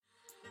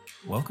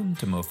Welcome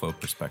to MoFo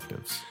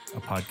Perspectives,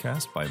 a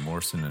podcast by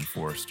Morrison &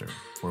 Foerster,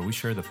 where we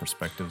share the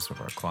perspectives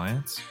of our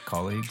clients,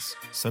 colleagues,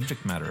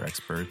 subject matter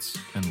experts,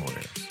 and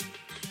lawyers.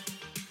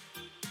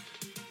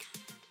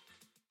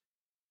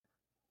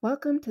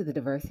 Welcome to the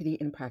Diversity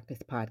in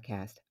Practice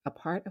podcast, a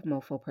part of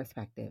MoFo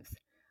Perspectives.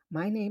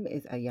 My name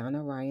is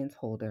Ayana Ryans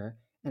Holder,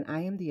 and I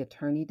am the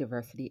Attorney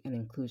Diversity and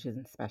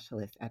Inclusion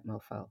Specialist at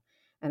MoFo,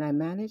 and I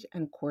manage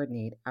and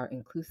coordinate our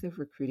inclusive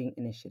recruiting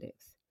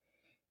initiatives.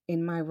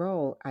 In my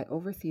role, I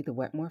oversee the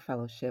Wetmore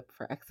Fellowship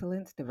for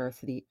Excellence,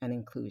 Diversity, and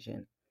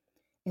Inclusion.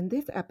 In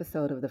this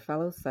episode of the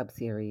Fellows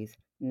subseries,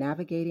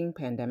 Navigating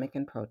Pandemic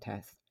and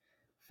Protest,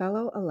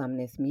 fellow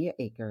alumnus Mia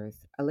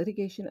Akers, a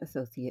litigation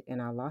associate in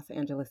our Los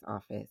Angeles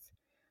office,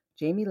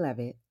 Jamie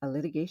Levitt, a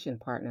litigation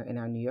partner in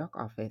our New York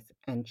office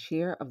and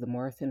chair of the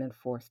Morrison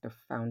 & Foerster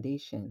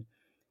Foundation,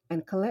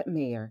 and Colette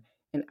Mayer,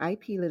 an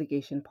IP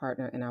litigation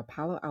partner in our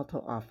Palo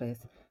Alto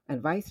office and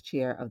vice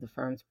chair of the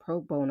firm's Pro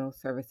Bono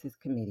Services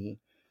Committee,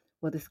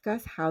 will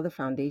discuss how the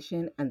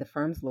foundation and the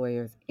firm's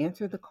lawyers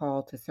answer the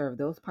call to serve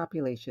those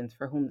populations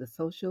for whom the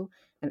social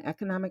and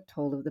economic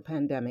toll of the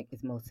pandemic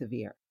is most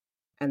severe,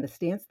 and the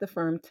stance the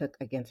firm took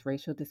against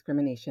racial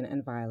discrimination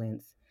and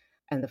violence,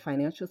 and the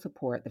financial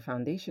support the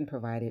foundation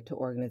provided to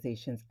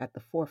organizations at the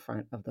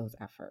forefront of those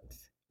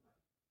efforts.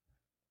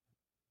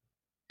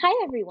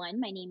 Hi,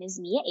 everyone. My name is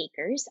Mia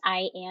Akers.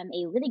 I am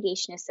a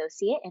litigation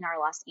associate in our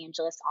Los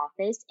Angeles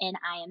office, and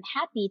I am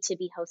happy to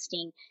be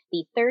hosting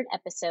the third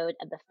episode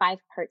of the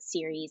five-part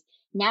series,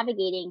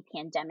 Navigating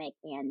Pandemic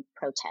and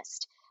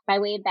Protest. By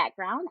way of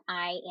background,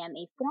 I am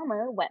a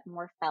former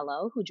Wetmore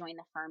Fellow who joined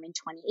the firm in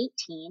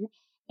 2018,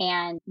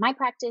 and my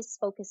practice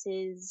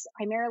focuses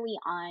primarily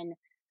on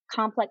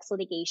complex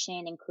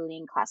litigation,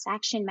 including class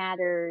action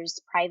matters,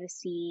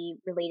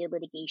 privacy-related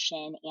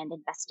litigation, and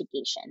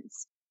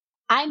investigations.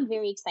 I'm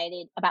very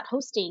excited about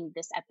hosting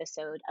this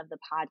episode of the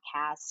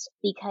podcast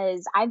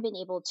because I've been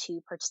able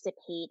to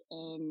participate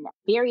in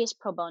various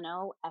pro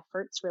bono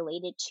efforts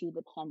related to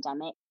the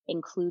pandemic,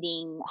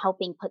 including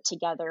helping put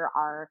together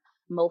our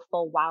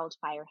MoFo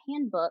Wildfire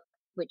Handbook,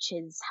 which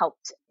has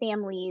helped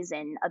families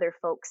and other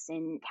folks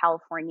in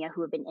California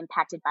who have been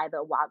impacted by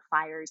the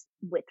wildfires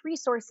with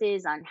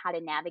resources on how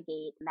to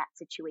navigate that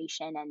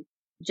situation. And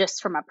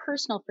just from a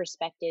personal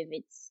perspective,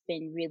 it's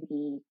been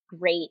really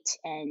great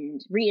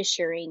and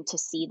reassuring to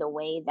see the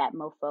way that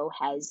MoFo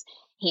has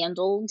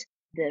handled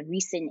the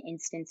recent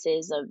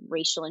instances of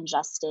racial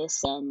injustice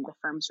and the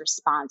firm's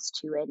response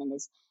to it, and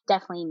has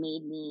definitely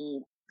made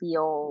me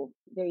feel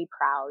very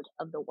proud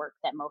of the work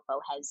that MoFo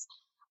has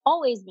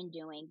always been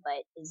doing,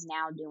 but is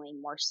now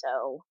doing more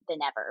so than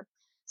ever.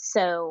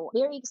 So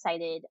very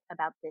excited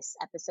about this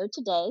episode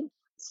today.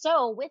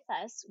 So with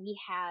us, we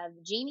have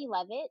Jamie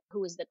Levitt,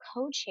 who is the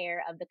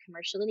co-chair of the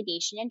Commercial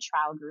Litigation and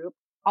Trial Group,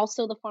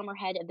 also the former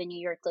head of the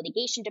New York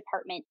Litigation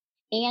Department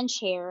and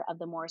chair of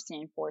the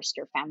Morrison &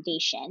 Foerster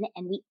Foundation.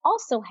 And we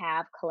also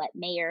have Colette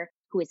Mayer,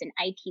 who is an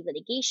IP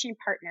litigation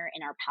partner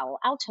in our Palo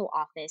Alto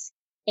office,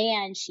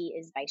 and she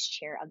is vice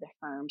chair of the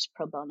firm's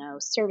Pro Bono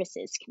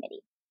Services Committee.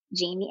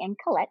 Jamie and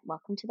Colette,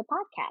 welcome to the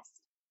podcast.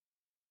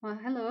 Well,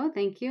 hello.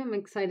 Thank you. I'm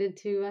excited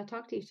to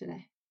talk to you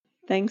today.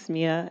 Thanks,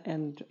 Mia,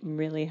 and I'm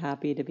really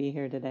happy to be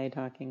here today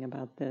talking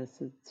about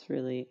this. It's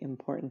really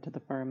important to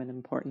the firm and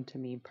important to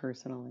me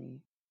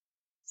personally.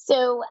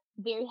 So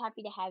very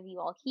happy to have you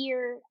all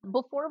here.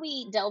 Before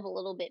we delve a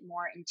little bit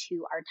more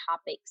into our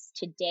topics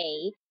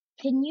today,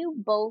 can you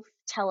both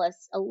tell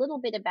us a little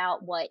bit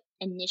about what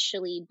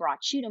initially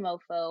brought you to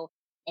MoFo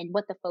and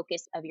what the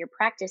focus of your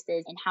practice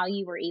is and how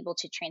you were able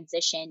to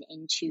transition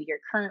into your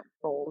current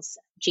roles,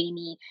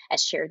 Jamie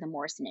as chair of the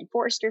Morrison &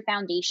 Foerster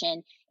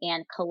Foundation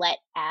and Colette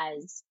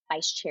as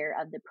vice chair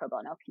of the Pro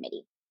Bono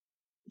Committee?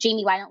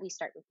 Jamie, why don't we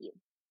start with you?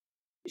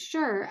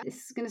 Sure.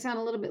 This is going to sound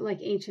a little bit like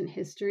ancient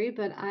history,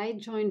 but I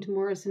joined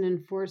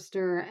Morrison &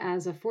 Foerster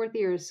as a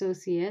fourth-year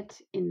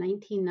associate in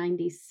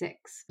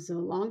 1996. So a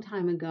long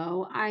time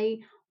ago. I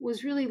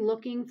was really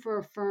looking for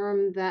a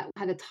firm that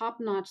had a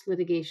top-notch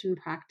litigation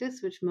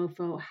practice, which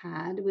MoFo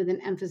had, with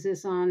an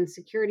emphasis on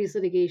securities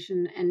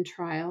litigation and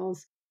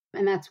trials.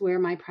 And that's where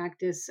my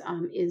practice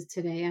is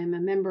today. I'm a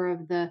member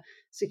of the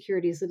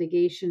Securities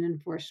Litigation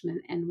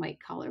Enforcement and White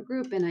Collar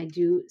Group, and I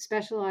do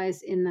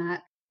specialize in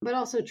that. But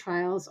also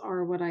trials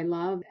are what I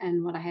love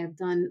and what I have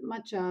done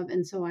much of.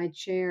 And so I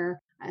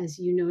chair, as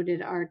you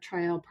noted, our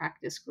trial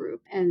practice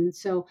group. And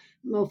so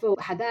MoFo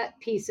had that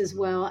piece as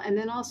well. And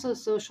then also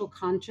social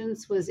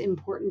conscience was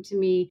important to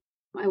me.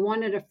 I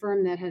wanted a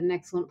firm that had an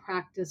excellent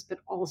practice, but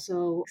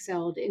also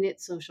excelled in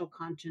its social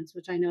conscience,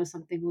 which I know is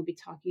something we'll be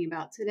talking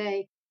about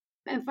today.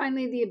 And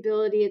finally, the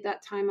ability. At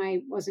that time,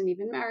 I wasn't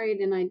even married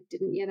and I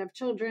didn't yet have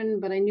children,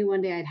 but I knew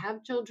one day I'd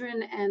have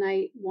children. And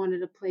I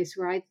wanted a place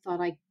where I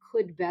thought I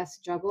could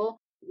best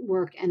juggle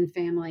work and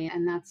family.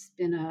 And that's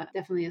been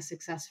definitely a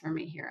success for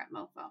me here at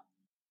MoFo.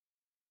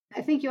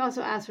 I think you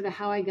also asked sort of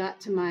how I got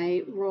to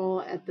my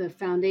role at the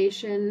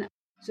foundation.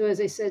 So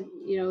as I said,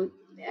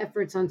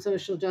 efforts on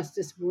social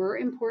justice were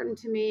important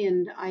to me.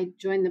 And I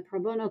joined the Pro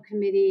Bono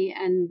Committee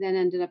and then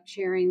ended up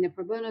chairing the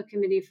Pro Bono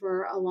Committee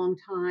for a long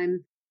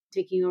time.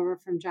 taking over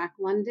from Jack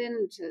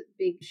London, to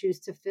big shoes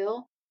to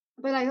fill.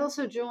 But I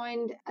also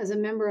joined as a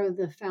member of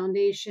the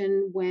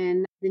foundation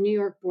when the New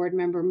York board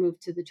member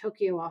moved to the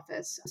Tokyo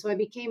office. So I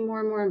became more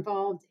and more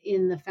involved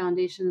in the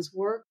foundation's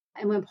work.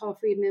 And when Paul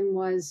Friedman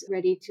was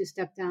ready to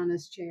step down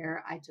as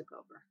chair, I took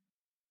over.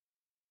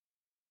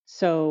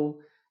 So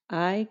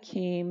I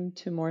came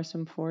to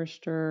Morrison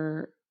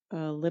Foerster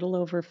a little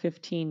over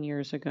 15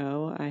 years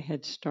ago. I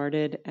had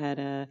started at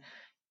a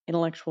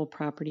intellectual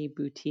property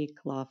boutique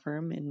law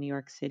firm in New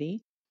York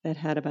City that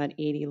had about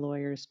 80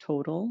 lawyers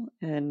total.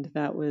 And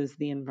that was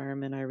the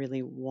environment I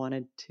really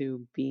wanted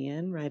to be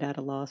in right out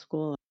of law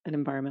school, an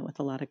environment with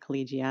a lot of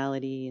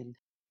collegiality and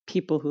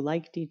people who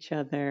liked each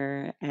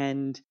other.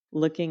 And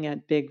looking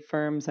at big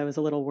firms, I was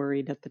a little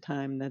worried at the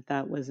time that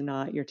that was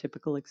not your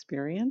typical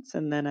experience.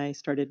 And then I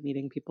started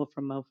meeting people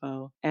from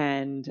MoFo,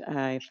 and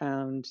I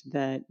found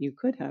that you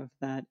could have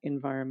that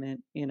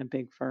environment in a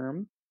big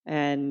firm.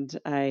 And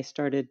I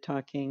started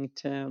talking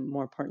to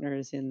more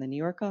partners in the New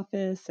York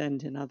office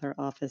and in other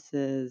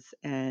offices,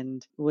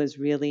 and was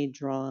really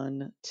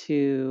drawn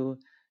to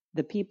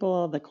the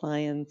people, the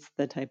clients,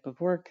 the type of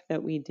work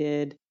that we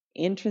did.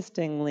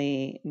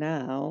 Interestingly,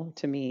 now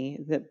to me,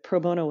 that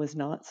pro bono was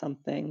not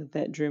something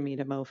that drew me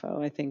to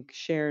MoFo. I think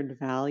shared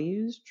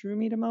values drew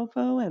me to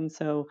MoFo. And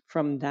so,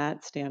 from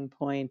that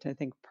standpoint, I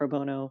think pro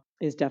bono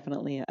is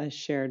definitely a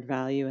shared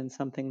value and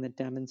something that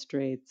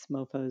demonstrates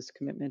MoFo's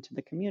commitment to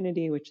the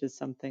community, which is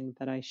something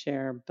that I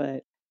share.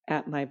 But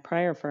at my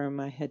prior firm,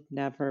 I had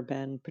never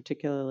been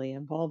particularly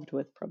involved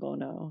with pro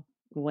bono.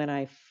 When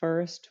I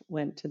first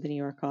went to the New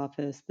York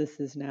office, this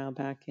is now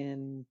back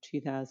in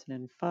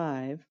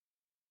 2005,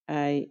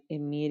 I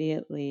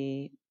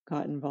immediately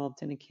got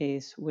involved in a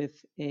case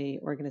with an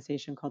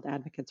organization called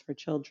Advocates for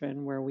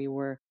Children, where we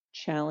were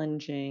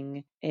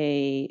challenging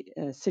a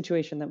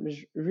situation that was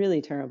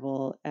really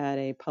terrible at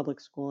a public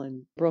school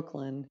in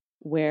Brooklyn,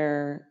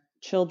 where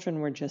children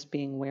were just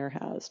being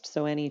warehoused.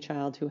 So any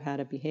child who had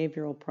a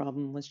behavioral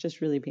problem was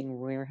just really being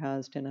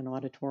warehoused in an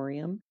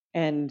auditorium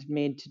and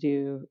made to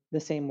do the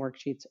same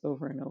worksheets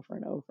over and over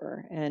and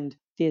over. And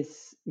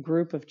this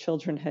group of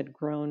children had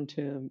grown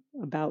to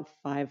about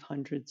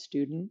 500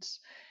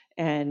 students.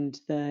 And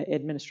the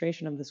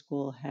administration of the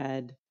school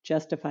had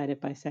justified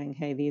it by saying,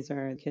 hey, these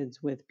are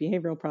kids with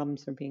behavioral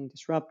problems, they're being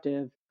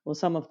disruptive. Well,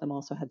 some of them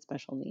also had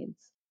special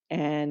needs.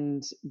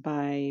 And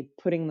by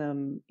putting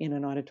them in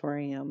an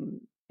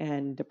auditorium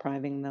and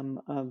depriving them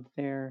of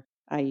their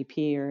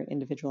IEP or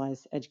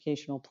individualized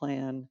educational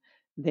plan,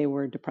 they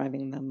were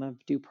depriving them of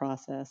due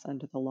process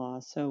under the law.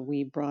 So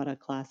we brought a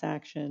class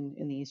action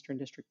in the Eastern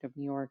District of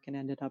New York and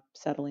ended up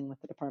settling with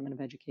the Department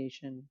of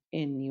Education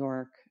in New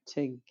York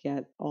to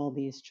get all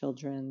these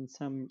children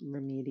some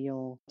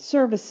remedial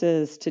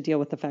services to deal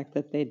with the fact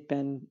that they'd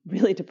been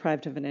really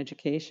deprived of an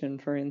education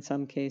for, in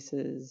some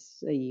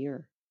cases, a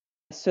year.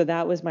 So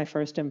that was my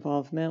first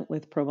involvement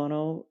with pro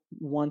bono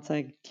once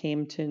I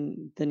came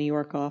to the New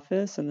York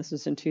office, and this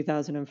was in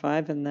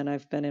 2005, and then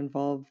I've been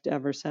involved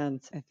ever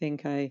since. I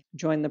think I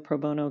joined the pro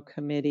bono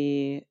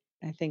committee,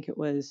 I think it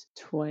was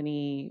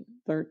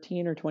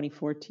 2013 or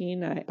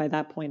 2014. By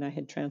that point, I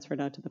had transferred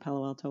out to the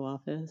Palo Alto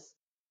office,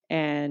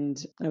 and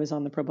I was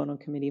on the pro bono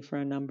committee for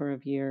a number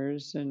of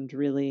years and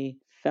really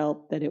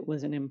felt that it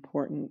was an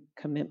important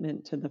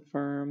commitment to the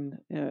firm,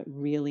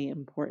 really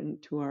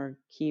important to our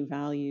key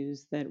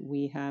values that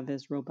we have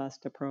as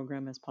robust a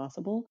program as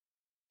possible.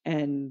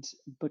 And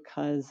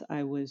because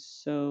I was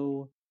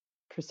so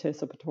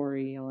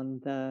participatory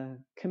on the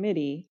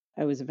committee,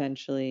 I was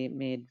eventually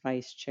made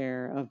vice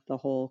chair of the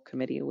whole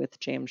committee with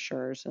James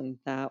Schurz. And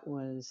that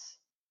was,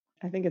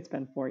 I think it's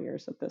been 4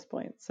 years at this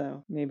point.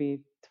 So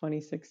maybe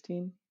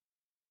 2016.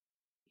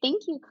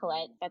 Thank you,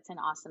 Colette. That's an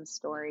awesome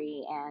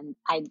story. And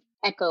I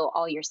echo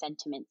all your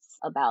sentiments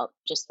about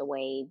just the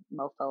way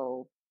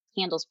MoFo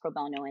handles pro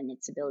bono and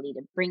its ability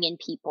to bring in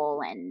people.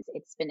 And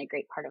it's been a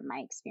great part of my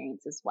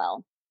experience as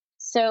well.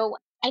 So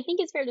I think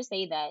it's fair to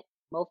say that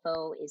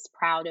MoFo is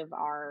proud of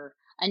our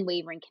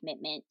unwavering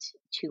commitment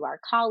to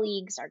our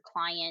colleagues, our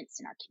clients,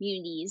 and our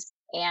communities.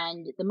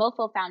 And the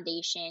MoFo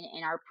Foundation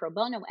and our pro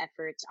bono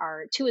efforts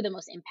are two of the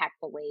most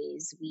impactful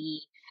ways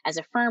we as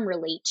a firm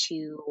relate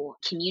to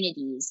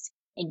communities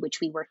in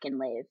which we work and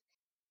live.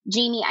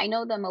 Jamie, I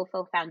know the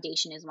MoFo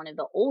Foundation is one of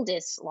the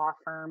oldest law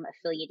firm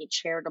affiliated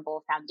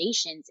charitable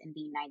foundations in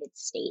the United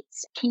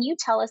States. Can you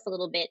tell us a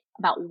little bit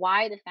about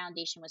why the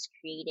foundation was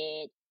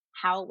created,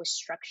 how it was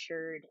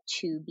structured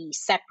to be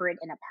separate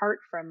and apart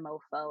from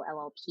MoFo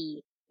LLP,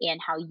 and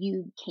how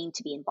you came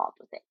to be involved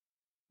with it?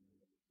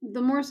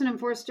 The Morrison and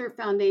Foerster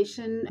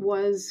Foundation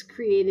was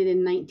created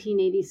in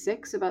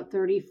 1986, about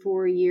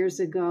 34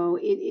 years ago.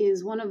 It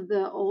is one of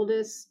the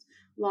oldest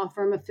law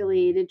firm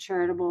affiliated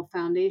charitable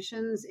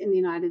foundations in the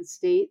United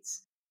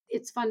States.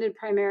 It's funded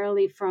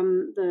primarily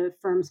from the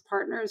firm's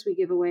partners. We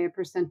give away a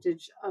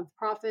percentage of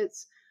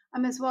profits,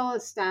 as well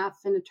as staff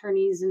and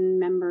attorneys and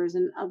members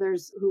and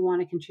others who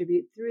want to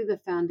contribute through the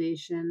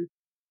foundation.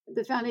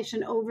 The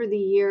foundation over the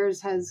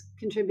years has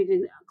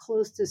contributed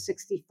close to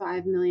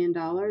 $65 million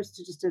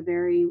to just a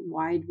very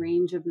wide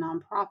range of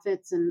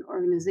nonprofits and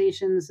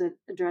organizations that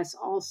address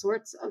all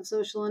sorts of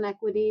social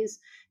inequities,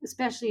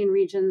 especially in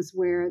regions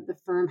where the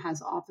firm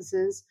has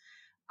offices.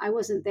 I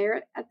wasn't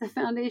there at the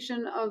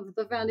foundation of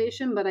the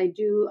foundation, but I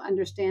do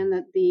understand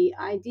that the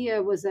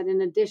idea was that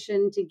in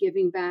addition to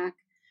giving back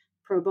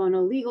pro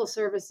bono legal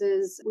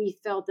services, we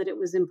felt that it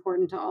was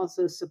important to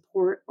also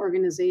support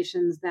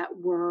organizations that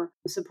were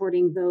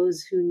supporting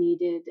those who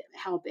needed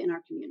help in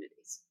our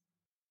communities.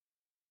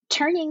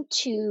 Turning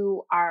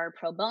to our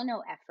pro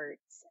bono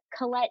efforts,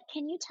 Colette,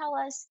 can you tell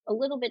us a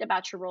little bit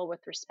about your role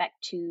with respect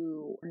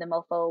to the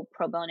MoFo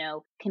Pro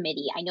Bono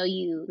Committee? I know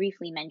you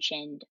briefly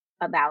mentioned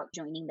about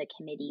joining the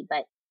committee,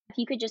 but if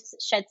you could just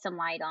shed some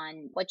light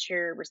on what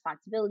your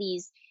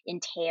responsibilities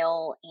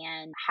entail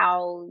and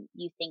how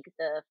you think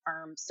the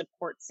firm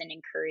supports and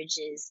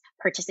encourages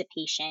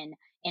participation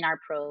in our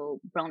pro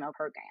bono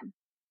program.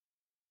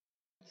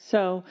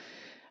 So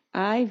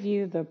I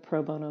view the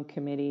Pro Bono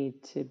Committee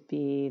to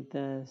be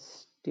the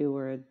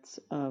stewards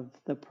of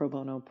the pro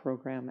bono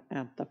program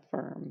at the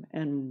firm.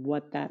 And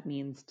what that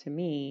means to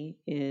me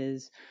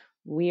is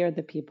we are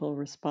the people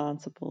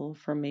responsible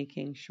for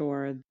making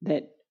sure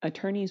that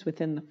attorneys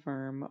within the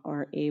firm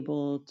are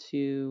able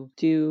to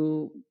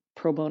do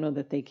pro bono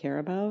that they care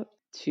about,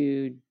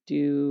 to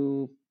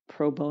do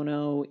pro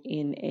bono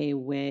in a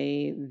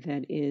way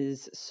that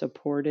is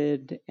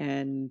supported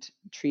and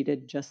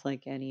treated just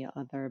like any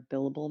other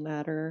billable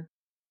matter,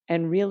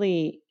 and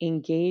really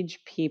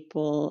engage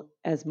people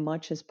as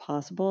much as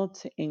possible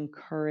to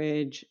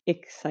encourage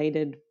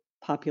excited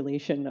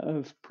population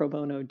of pro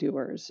bono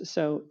doers.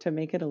 So to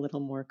make it a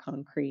little more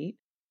concrete,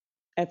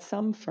 at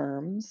some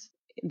firms,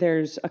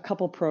 there's a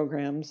couple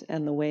programs,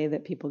 and the way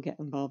that people get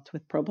involved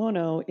with pro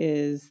bono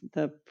is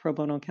the pro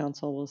bono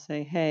counsel will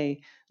say,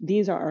 hey,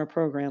 these are our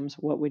programs.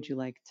 What would you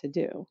like to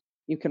do?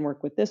 You can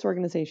work with this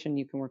organization,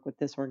 you can work with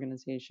this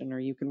organization, or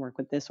you can work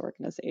with this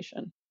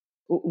organization.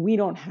 We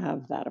don't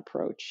have that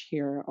approach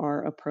here.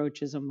 Our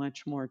approach is a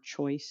much more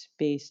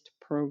choice-based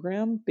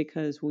program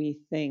because we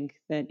think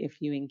that if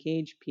you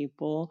engage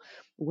people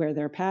where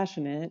they're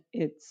passionate,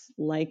 it's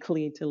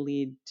likely to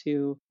lead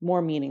to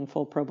more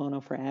meaningful pro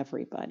bono for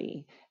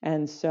everybody.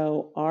 And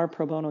so our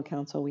pro bono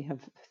council, we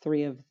have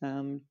 3 of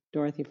them,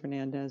 Dorothy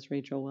Fernandez,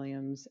 Rachel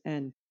Williams,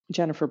 and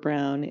Jennifer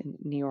Brown in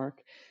New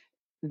York.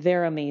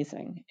 They're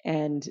amazing,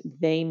 and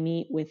they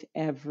meet with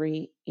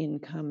every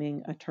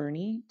incoming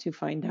attorney to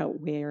find out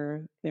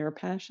where their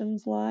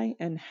passions lie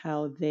and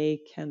how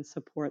they can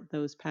support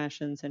those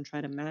passions and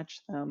try to match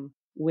them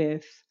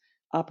with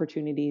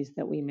opportunities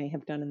that we may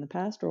have done in the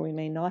past or we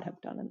may not have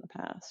done in the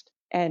past.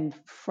 And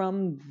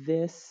from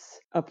this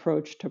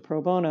approach to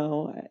pro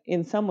bono,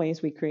 in some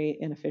ways we create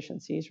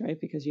inefficiencies, right?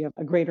 Because you have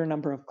a greater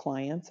number of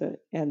clients.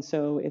 And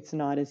so it's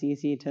not as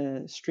easy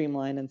to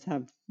streamline and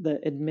have the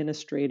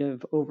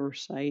administrative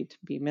oversight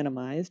be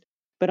minimized.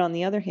 But on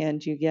the other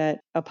hand, you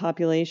get a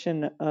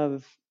population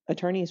of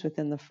attorneys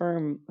within the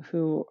firm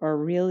who are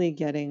really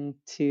getting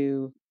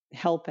to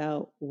help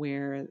out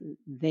where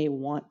they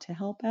want to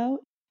help out.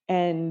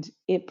 And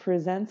it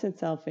presents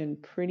itself in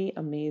pretty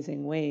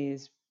amazing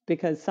ways,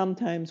 because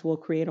sometimes we'll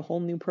create a whole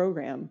new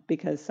program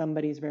because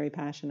somebody's very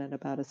passionate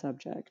about a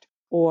subject.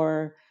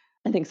 Or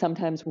I think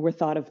sometimes we're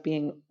thought of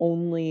being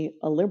only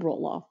a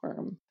liberal law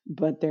firm,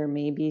 but there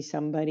may be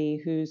somebody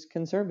who's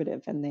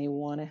conservative and they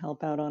want to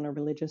help out on a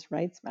religious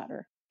rights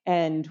matter.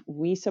 And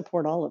we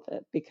support all of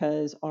it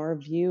because our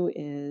view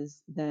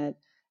is that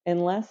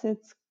unless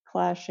it's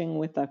clashing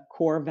with a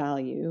core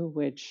value,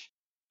 which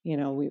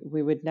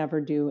we would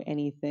never do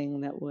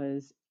anything that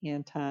was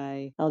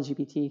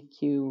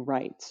anti-LGBTQ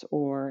rights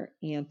or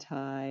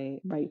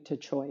anti-right to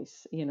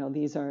choice.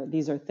 These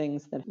are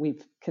things that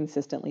we've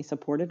consistently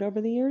supported over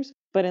the years.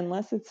 But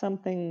unless it's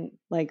something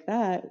like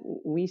that,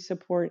 we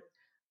support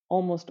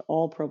almost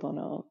all pro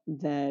bono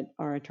that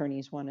our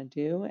attorneys want to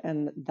do.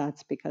 And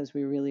that's because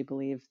we really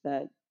believe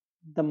that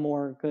the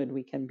more good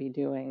we can be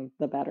doing,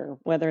 the better,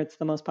 whether it's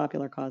the most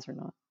popular cause or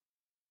not.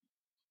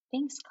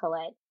 Thanks,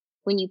 Colette.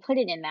 When you put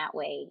it in that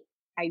way,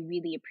 I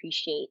really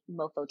appreciate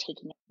MoFo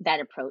taking that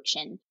approach.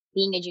 And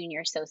being a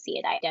junior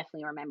associate, I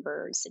definitely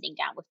remember sitting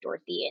down with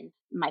Dorothy in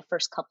my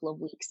first couple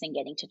of weeks and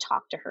getting to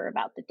talk to her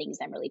about the things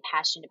I'm really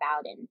passionate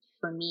about. And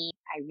for me,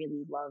 I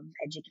really love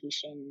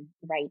education,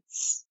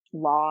 rights,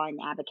 law, and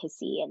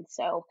advocacy. And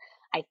so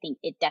I think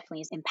it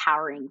definitely is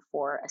empowering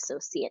for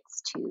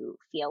associates to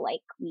feel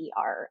like we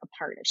are a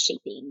part of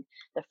shaping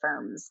the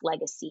firm's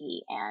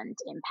legacy and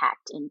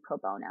impact in pro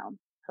bono.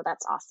 So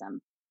that's awesome.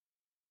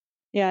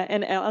 Yeah,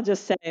 and I'll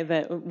just say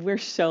that we're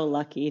so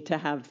lucky to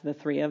have the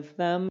 3 of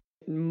them.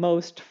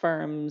 Most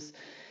firms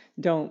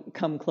don't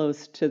come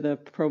close to the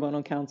pro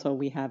bono counsel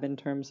we have in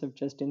terms of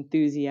just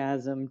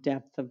enthusiasm,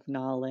 depth of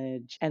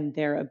knowledge, and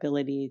their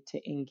ability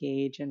to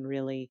engage and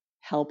really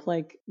help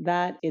like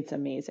that. It's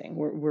amazing.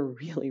 We're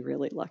really,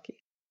 really lucky.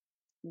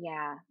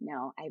 Yeah,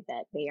 no, I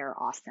bet they are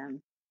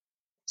awesome.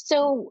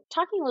 So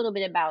talking a little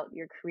bit about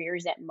your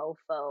careers at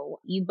MoFo,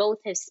 you both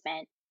have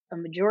spent a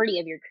majority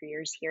of your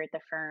careers here at the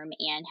firm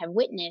and have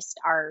witnessed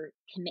our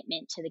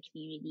commitment to the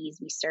communities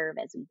we serve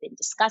as we've been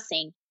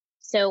discussing.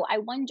 So I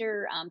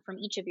wonder, from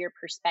each of your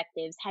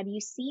perspectives, have you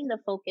seen the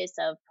focus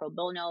of pro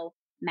bono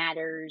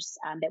matters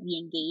that we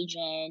engage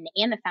in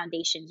and the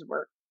foundation's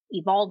work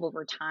evolve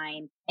over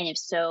time? And if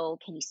so,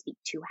 can you speak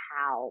to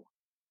how?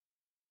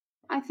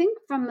 I think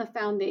from the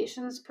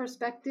foundation's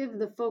perspective,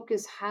 the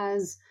focus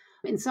has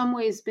in some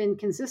ways been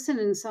consistent,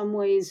 in some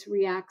ways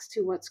reacts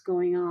to what's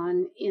going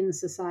on in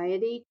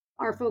society.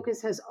 Our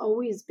focus has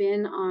always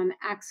been on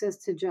access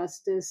to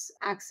justice,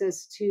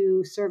 access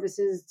to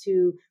services,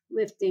 to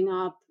lifting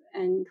up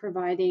and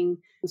providing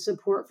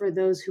support for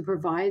those who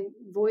provide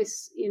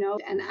voice,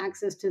 and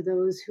access to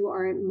those who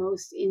are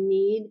most in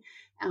need.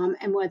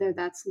 And whether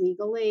that's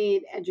legal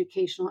aid,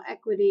 educational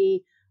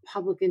equity,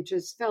 public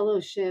interest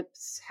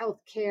fellowships,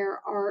 healthcare,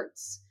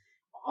 arts,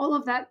 all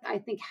of that I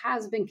think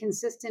has been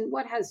consistent.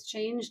 What has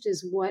changed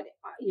is what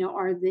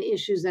are the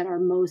issues that are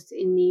most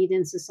in need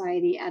in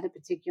society at a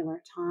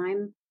particular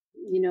time.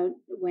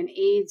 When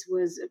AIDS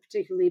was a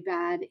particularly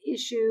bad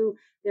issue,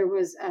 there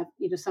was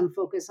some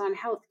focus on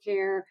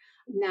healthcare.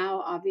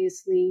 Now,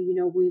 obviously,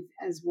 we've,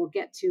 as we'll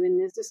get to in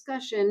this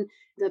discussion,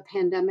 the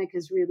pandemic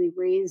has really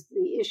raised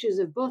the issues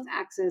of both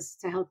access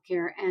to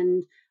healthcare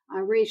and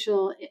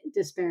racial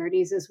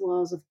disparities, as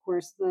well as, of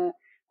course, the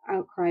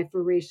outcry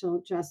for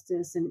racial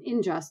justice and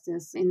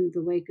injustice in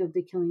the wake of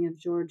the killing of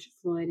George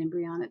Floyd and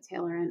Breonna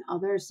Taylor and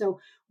others.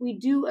 So we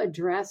do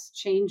address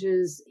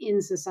changes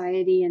in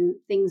society and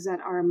things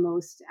that are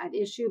most at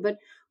issue, but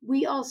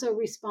we also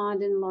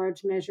respond in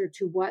large measure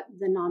to what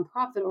the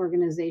nonprofit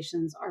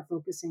organizations are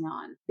focusing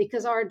on,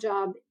 because our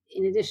job,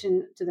 in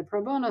addition to the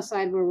pro bono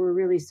side, where we're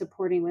really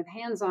supporting with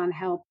hands-on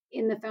help,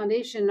 in the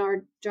foundation,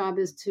 our job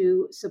is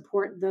to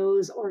support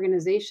those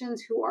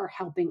organizations who are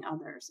helping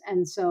others.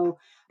 And so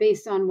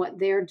based on what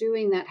they're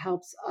doing, that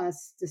helps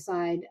us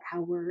decide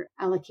how we're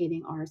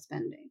allocating our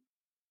spending.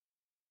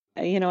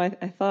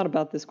 I thought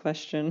about this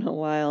question a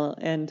while,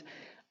 and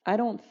I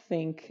don't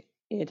think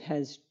it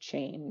has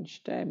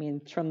changed. I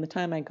mean, from the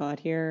time I got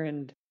here,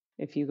 and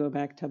if you go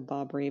back to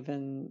Bob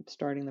Raven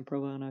starting the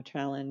Pro Bono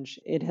Challenge,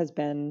 it has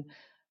been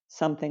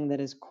something that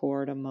is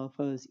core to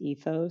MoFo's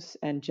ethos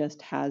and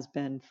just has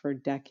been for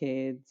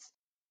decades.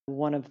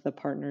 One of the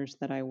partners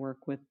that I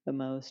work with the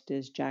most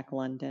is Jack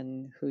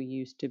London, who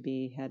used to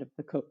be head of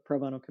the Pro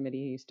Bono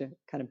Committee. He used to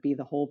kind of be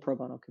the whole Pro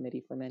Bono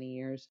Committee for many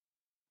years.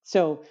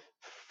 So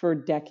for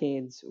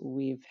decades,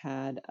 we've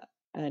had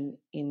an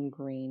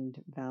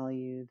ingrained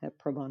value that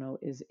pro bono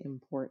is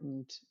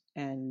important,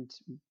 and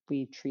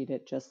we treat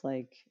it just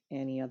like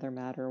any other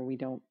matter. We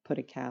don't put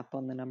a cap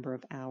on the number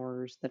of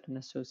hours that an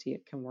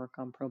associate can work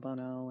on pro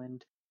bono,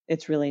 and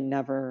it's really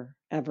never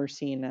ever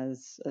seen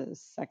as a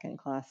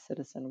second-class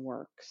citizen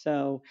work.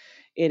 So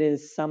it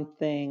is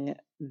something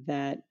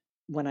that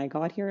when I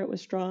got here, it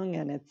was strong,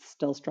 and it's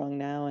still strong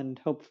now, and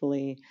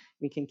hopefully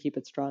we can keep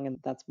it strong, and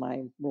that's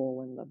my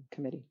role in the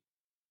committee.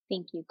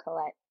 Thank you,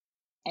 Colette.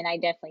 And I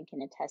definitely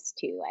can attest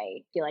to,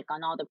 I feel like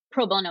on all the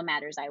pro bono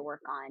matters I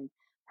work on,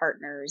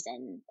 partners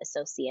and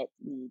associates,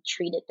 we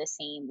treat it the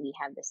same. We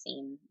have the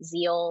same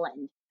zeal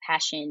and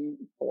passion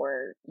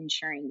for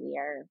ensuring we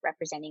are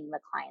representing the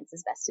clients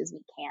as best as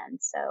we can.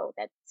 So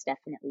that's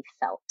definitely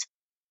felt.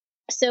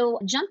 So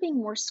jumping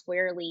more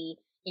squarely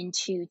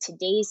into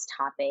today's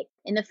topic,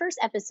 in the first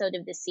episode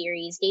of the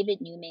series, David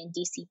Newman,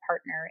 DC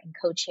partner and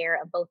co-chair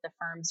of both the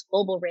firm's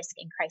Global Risk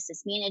and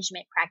Crisis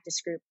Management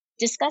Practice Group,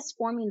 discussed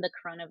forming the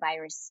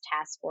coronavirus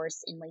task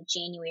force in late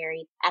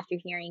January after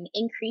hearing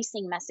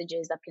increasing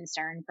messages of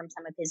concern from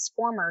some of his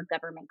former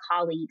government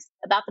colleagues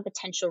about the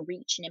potential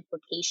reach and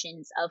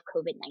implications of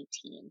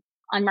COVID-19.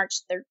 On March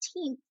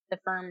 13th, the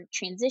firm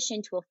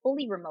transitioned to a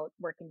fully remote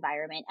work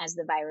environment as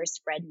the virus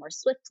spread more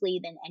swiftly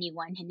than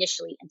anyone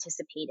initially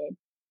anticipated.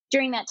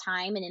 During that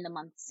time and in the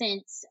months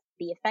since,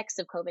 the effects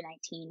of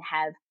COVID-19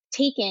 have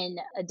taken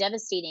a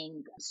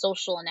devastating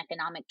social and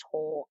economic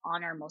toll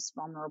on our most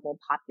vulnerable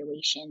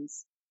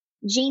populations.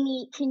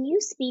 Jamie, can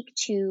you speak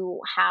to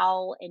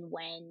how and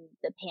when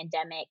the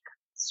pandemic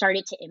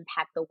started to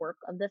impact the work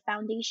of the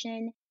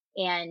foundation?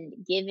 And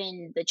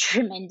given the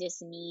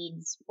tremendous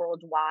needs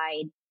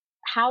worldwide,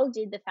 how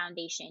did the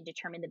foundation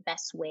determine the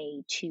best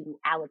way to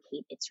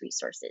allocate its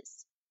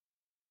resources?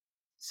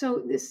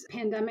 So this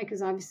pandemic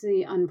is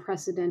obviously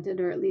unprecedented,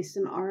 or at least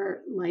in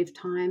our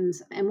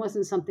lifetimes, and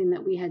wasn't something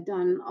that we had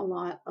done a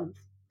lot of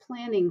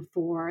planning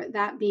for.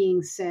 That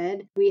being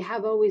said, we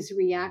have always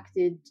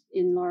reacted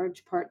in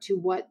large part to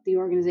what the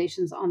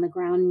organizations on the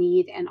ground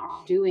need and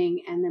are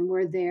doing, and then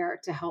we're there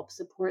to help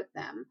support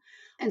them.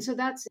 And so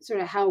that's sort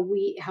of how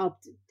we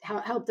helped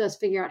us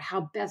figure out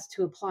how best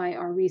to apply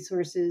our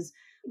resources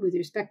with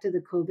respect to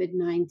the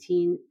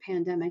COVID-19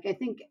 pandemic. I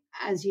think,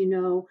 as you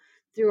know,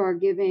 through our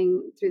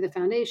giving through the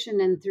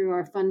foundation and through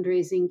our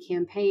fundraising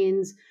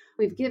campaigns.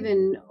 We've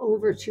given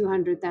over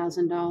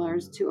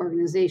 $200,000 to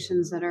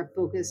organizations that are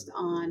focused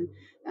on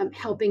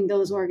helping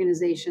those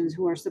organizations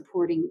who are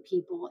supporting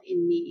people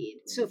in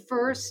need. So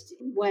first,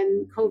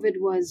 when COVID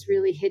was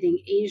really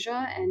hitting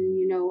Asia,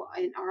 and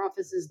our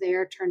offices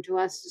there turned to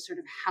us to sort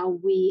of how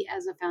we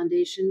as a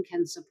foundation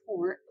can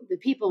support the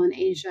people in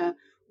Asia,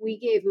 we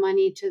gave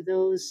money to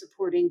those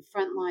supporting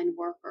frontline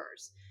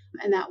workers.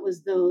 And that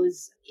was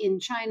those in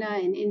China,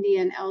 in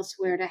India, and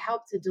elsewhere to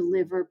help to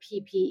deliver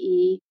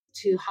PPE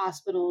to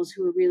hospitals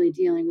who are really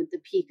dealing with the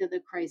peak of the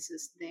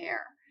crisis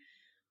there.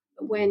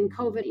 When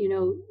COVID,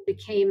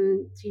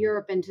 came to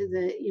Europe and to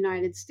the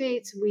United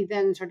States, we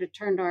then sort of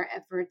turned our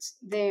efforts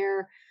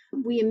there.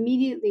 We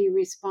immediately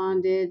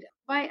responded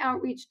by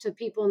outreach to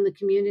people in the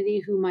community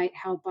who might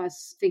help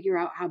us figure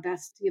out how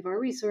best to give our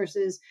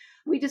resources.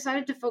 We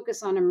decided to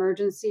focus on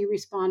emergency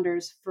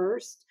responders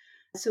first.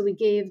 So we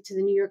gave to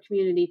the New York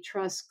Community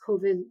Trust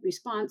COVID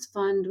Response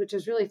Fund, which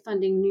is really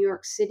funding New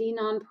York City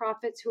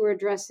nonprofits who are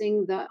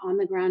addressing the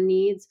on-the-ground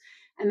needs.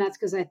 And that's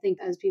because I think,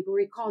 as people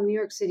recall, New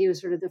York City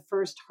was sort of the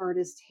first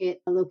hardest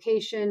hit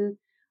location.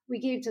 We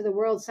gave to the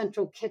World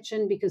Central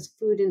Kitchen because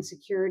food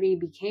insecurity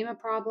became a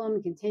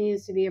problem,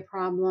 continues to be a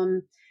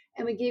problem.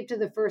 And we gave to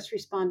the First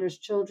Responders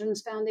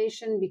Children's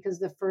Foundation because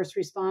the first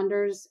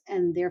responders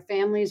and their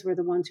families were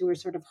the ones who were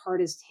sort of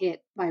hardest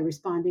hit by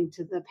responding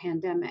to the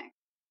pandemic.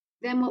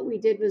 Then what we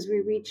did was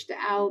we reached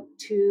out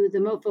to the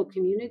MoFo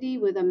community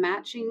with a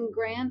matching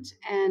grant.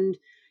 And,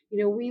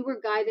 we were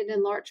guided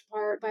in large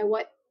part by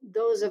what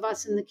those of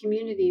us in the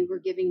community were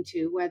giving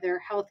to,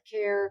 whether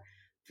healthcare,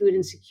 food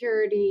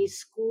insecurity,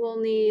 school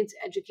needs,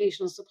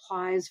 educational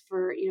supplies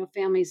for,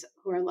 families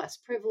who are less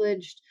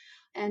privileged,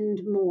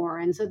 and more.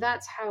 And so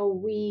that's how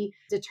we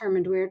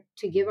determined where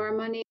to give our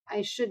money.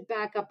 I should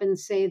back up and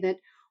say that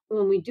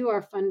when we do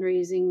our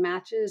fundraising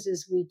matches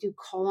is we do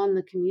call on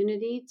the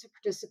community to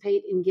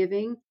participate in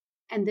giving,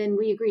 and then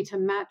we agree to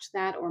match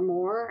that or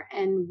more,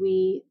 and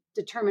we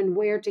determine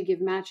where to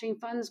give matching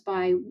funds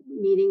by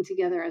meeting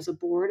together as a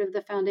board of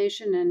the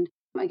foundation. And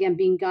again,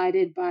 being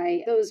guided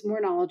by those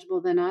more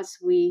knowledgeable than us,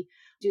 we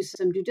do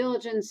some due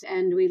diligence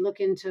and we look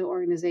into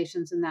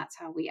organizations, and that's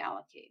how we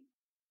allocate.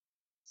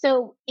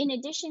 So, in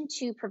addition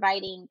to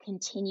providing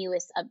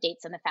continuous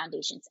updates on the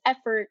foundation's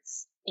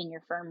efforts in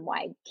your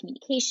firm-wide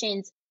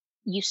communications,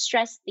 you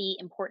stress the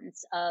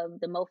importance of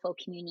the MoFo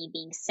community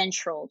being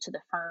central to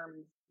the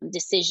firm's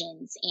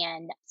decisions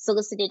and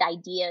solicited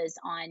ideas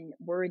on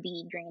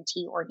worthy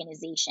grantee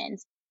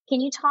organizations. Can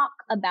you talk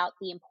about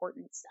the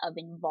importance of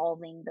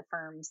involving the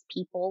firm's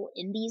people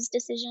in these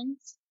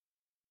decisions?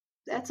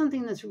 That's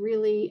something that's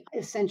really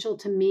essential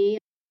to me.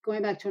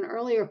 Going back to an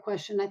earlier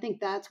question, I think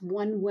that's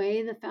one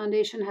way the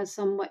foundation has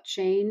somewhat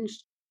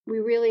changed. We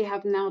really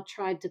have now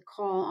tried to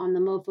call on the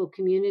MoFo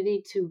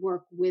community to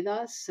work with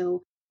us.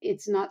 So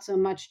it's not so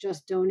much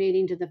just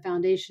donating to the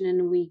foundation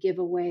and we give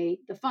away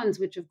the funds,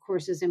 which of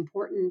course is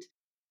important,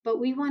 but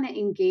we want to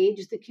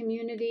engage the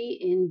community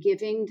in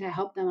giving to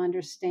help them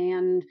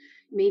understand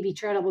maybe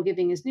charitable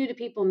giving is new to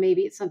people,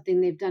 maybe it's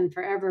something they've done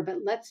forever,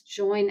 but let's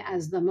join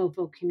as the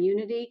MoFo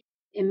community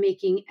in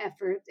making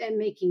effort and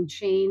making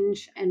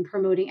change and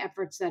promoting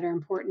efforts that are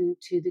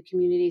important to the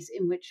communities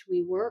in which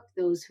we work,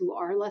 those who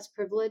are less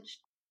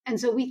privileged. And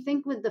so we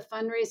think with the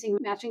fundraising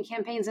matching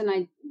campaigns,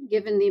 and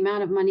given the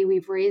amount of money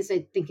we've raised,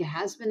 I think it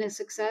has been a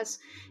success.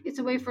 It's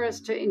a way for us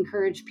to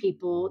encourage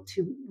people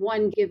to,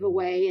 one, give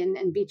away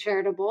and be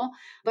charitable,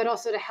 but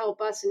also to help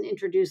us and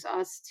introduce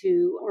us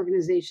to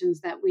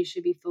organizations that we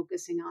should be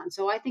focusing on.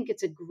 So I think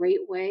it's a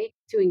great way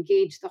to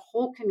engage the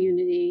whole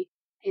community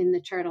in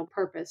the charitable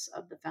purpose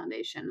of the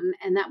foundation.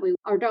 And that way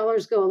our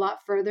dollars go a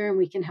lot further and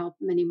we can help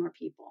many more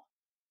people.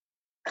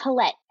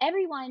 Colette,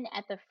 everyone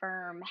at the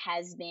firm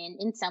has been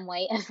in some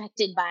way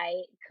affected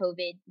by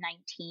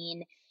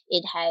COVID-19.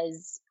 It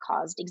has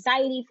caused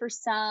anxiety for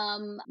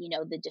some,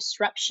 the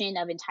disruption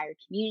of entire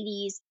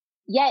communities.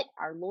 Yet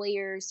our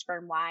lawyers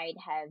firm-wide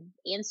have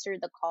answered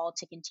the call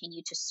to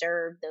continue to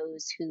serve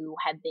those who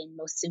have been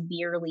most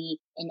severely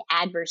and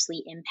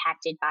adversely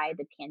impacted by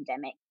the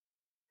pandemic.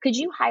 Could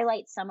you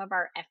highlight some of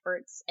our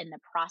efforts and the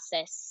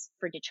process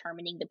for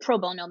determining the pro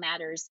bono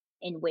matters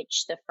in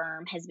which the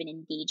firm has been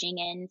engaging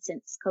in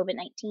since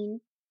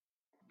COVID-19?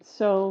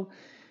 So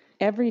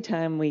every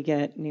time we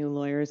get new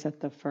lawyers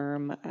at the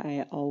firm,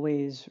 I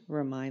always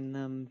remind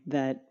them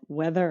that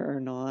whether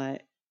or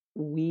not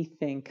we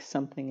think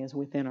something is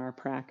within our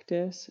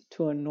practice,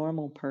 to a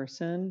normal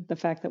person, the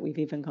fact that we've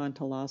even gone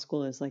to law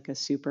school is like a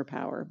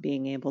superpower,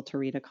 being able to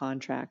read a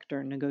contract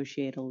or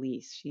negotiate a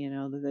lease.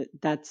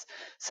 That's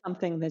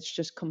something that's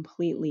just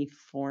completely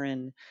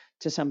foreign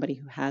to somebody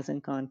who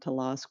hasn't gone to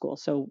law school.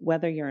 So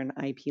whether you're an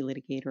IP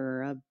litigator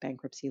or a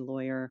bankruptcy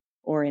lawyer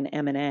or an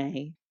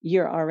M&A,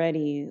 you're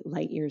already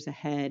light years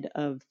ahead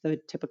of the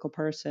typical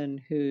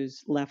person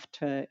who's left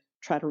to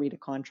try to read a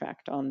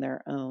contract on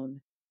their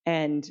own.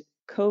 And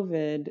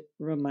COVID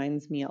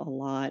reminds me a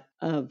lot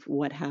of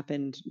what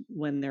happened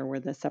when there were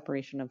the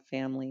separation of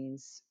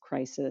families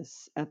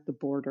crisis at the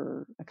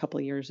border a couple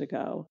of years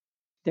ago.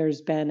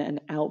 there's been an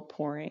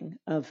outpouring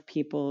of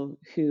people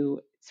who,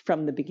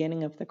 from the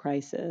beginning of the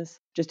crisis,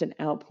 just an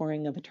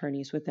outpouring of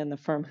attorneys within the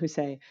firm who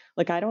say,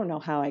 look, I don't know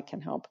how I can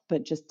help,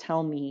 but just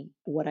tell me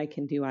what I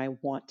can do. I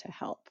want to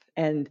help.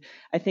 And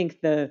I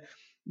think the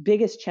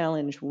biggest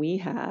challenge we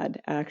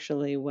had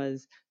actually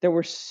was there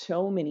were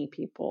so many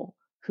people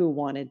who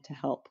wanted to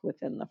help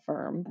within the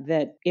firm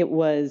that it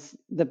was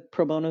the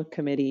pro bono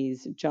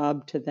committee's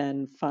job to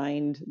then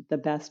find the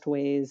best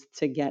ways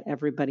to get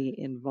everybody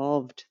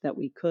involved that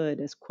we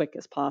could as quick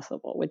as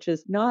possible, which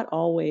is not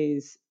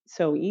always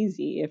so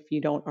easy if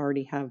you don't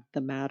already have the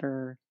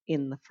matter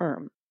in the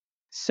firm.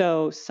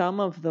 So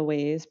some of the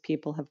ways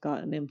people have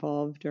gotten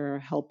involved are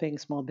helping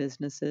small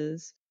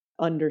businesses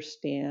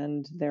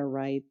understand their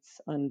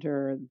rights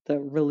under the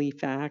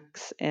Relief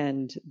Acts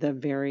and the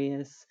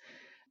various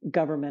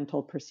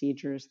governmental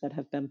procedures that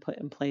have been put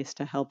in place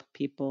to help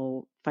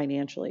people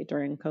financially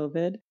during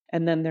COVID.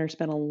 And then there's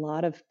been a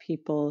lot of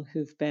people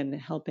who've been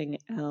helping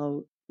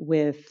out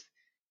with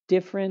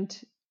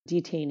different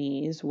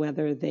detainees,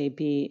 whether they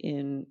be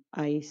in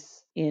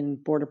ICE, in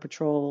Border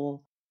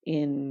Patrol,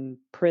 in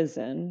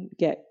prison,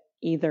 get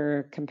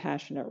either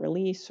compassionate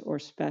release or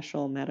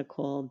special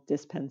medical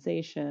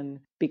dispensation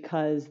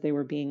because they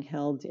were being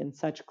held in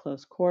such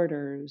close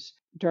quarters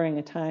during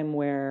a time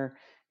where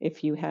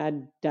if you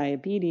had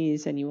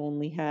diabetes and you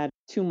only had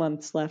 2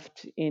 months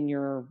left in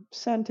your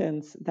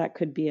sentence, that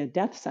could be a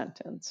death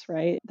sentence,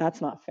 right? That's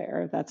not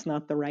fair. That's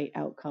not the right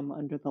outcome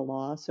under the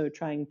law. So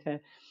trying to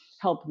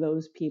help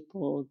those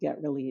people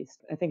get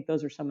released. I think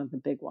those are some of the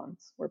big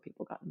ones where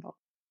people got involved.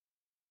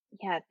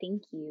 Yeah,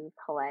 thank you,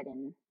 Colette.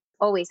 And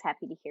always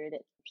happy to hear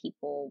that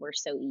people were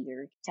so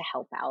eager to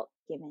help out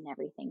given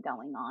everything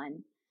going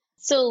on.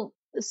 So,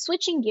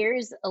 switching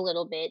gears a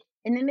little bit,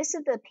 in the midst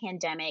of the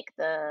pandemic,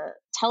 the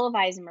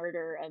televised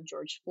murder of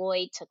George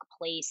Floyd took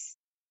place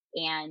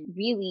and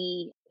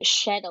really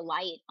shed a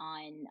light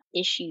on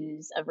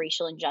issues of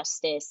racial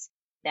injustice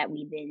that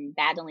we've been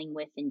battling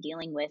with and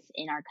dealing with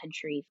in our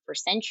country for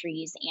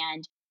centuries.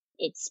 And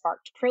it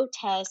sparked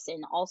protests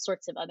and all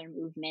sorts of other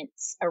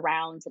movements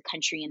around the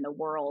country and the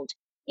world.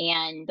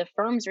 And the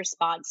firm's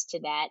response to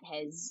that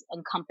has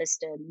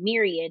encompassed a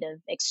myriad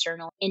of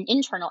external and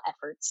internal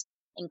efforts,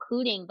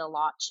 including the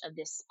launch of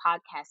this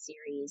podcast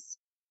series.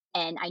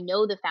 And I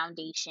know the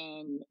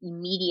foundation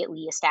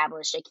immediately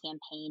established a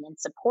campaign in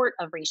support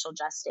of racial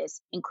justice,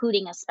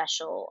 including a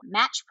special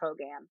match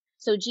program.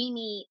 So,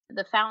 Jamie,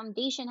 the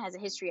foundation has a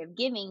history of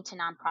giving to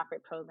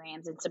nonprofit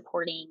programs and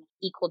supporting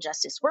Equal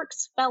Justice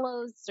Works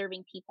fellows,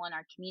 serving people in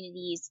our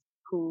communities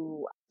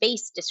who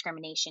face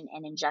discrimination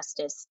and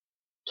injustice.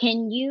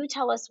 Can you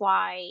tell us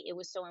why it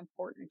was so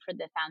important for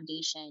the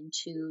foundation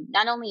to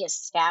not only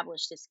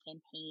establish this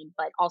campaign,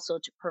 but also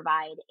to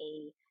provide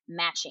a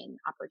matching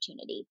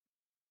opportunity?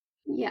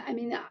 Yeah, I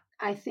mean,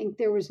 I think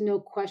there was no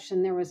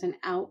question there was an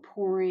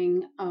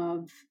outpouring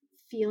of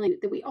feeling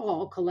that we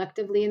all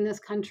collectively in this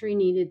country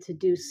needed to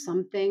do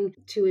something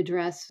to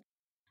address. I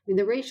mean,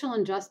 the racial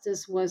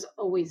injustice was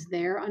always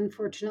there,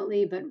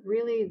 unfortunately, but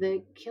really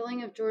the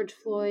killing of George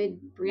Floyd,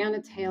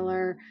 Breonna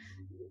Taylor,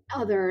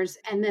 others,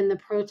 and then the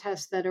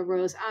protests that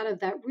arose out of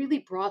that really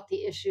brought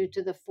the issue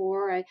to the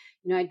fore. I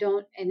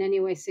don't in any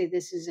way say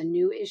this is a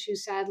new issue,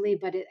 sadly,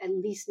 but at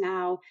least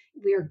now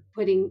we are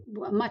putting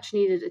much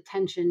needed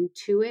attention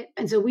to it.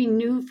 And so we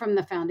knew from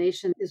the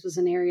foundation this was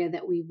an area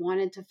that we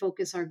wanted to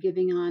focus our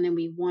giving on, and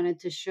we wanted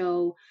to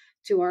show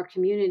to our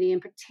community,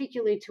 and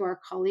particularly to our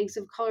colleagues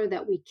of color,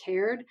 that we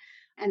cared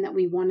and that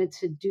we wanted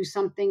to do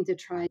something to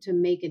try to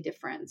make a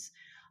difference.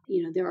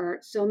 There are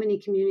so many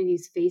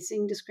communities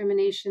facing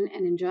discrimination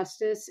and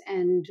injustice,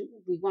 and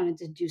we wanted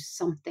to do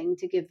something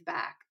to give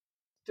back.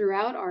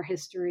 Throughout our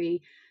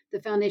history,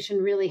 the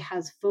foundation really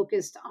has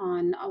focused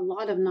on a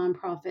lot of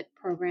nonprofit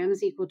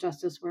programs, Equal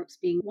Justice Works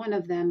being one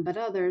of them, but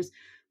others,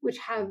 which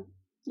have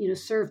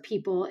serve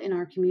people in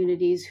our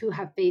communities who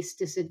have faced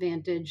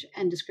disadvantage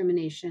and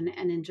discrimination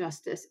and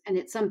injustice. And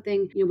it's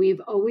something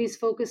we've always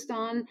focused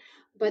on.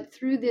 But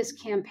through this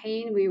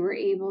campaign, we were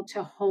able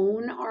to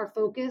hone our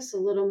focus a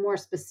little more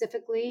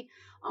specifically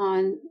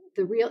on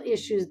the real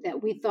issues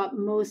that we thought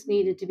most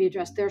needed to be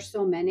addressed. There's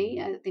so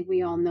many, I think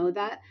we all know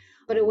that,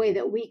 but a way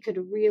that we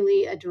could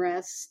really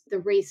address the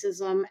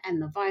racism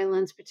and the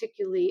violence,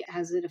 particularly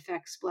as it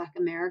affects Black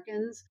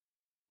Americans.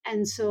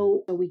 And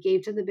so we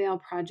gave to the Bail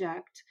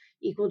Project,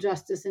 Equal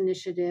Justice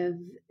Initiative,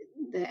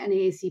 the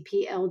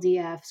NAACP,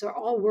 LDF. So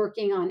all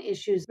working on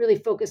issues really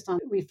focused on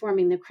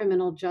reforming the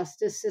criminal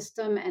justice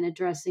system and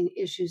addressing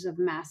issues of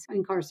mass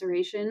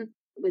incarceration,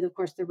 with, of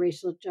course, the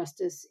racial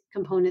justice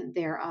component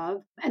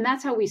thereof. And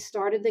that's how we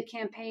started the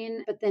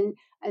campaign. But then,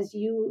 as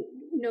you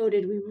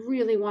noted, we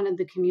really wanted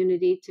the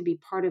community to be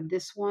part of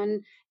this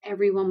one.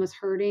 Everyone was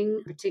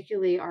hurting,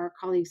 particularly our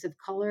colleagues of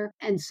color.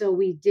 And so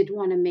we did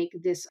want to make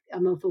this a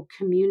MoFo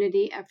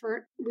community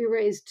effort. We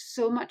raised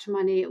so much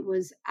money. It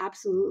was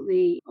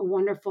absolutely a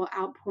wonderful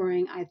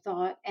outpouring, I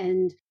thought.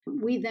 And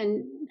we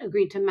then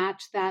agreed to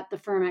match that. The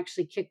firm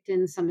actually kicked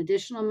in some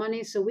additional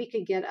money so we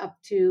could get up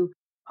to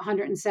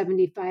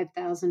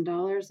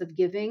 $175,000 of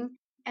giving.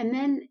 And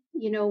then,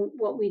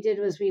 what we did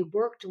was we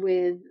worked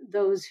with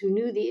those who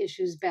knew the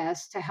issues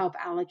best to help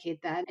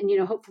allocate that. And,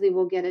 hopefully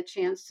we'll get a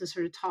chance to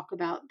sort of talk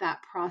about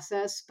that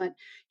process. But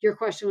your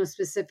question was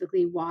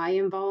specifically why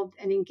involved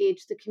and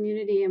engage the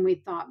community. And we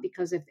thought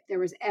because if there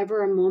was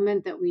ever a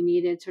moment that we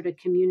needed sort of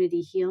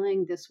community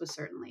healing, this was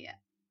certainly it.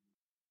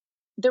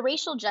 The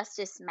racial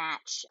justice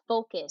match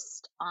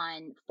focused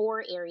on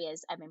 4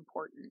 areas of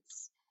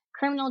importance: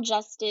 criminal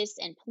justice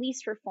and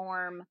police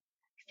reform,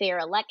 fair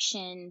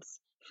elections,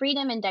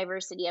 freedom and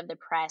diversity of the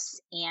press,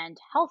 and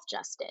health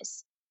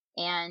justice.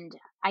 And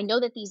I know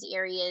that these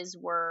areas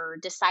were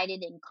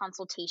decided in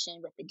consultation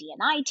with the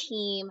D&I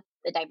team,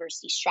 the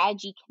Diversity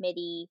Strategy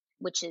Committee,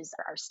 which is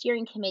our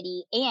steering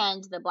committee,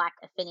 and the Black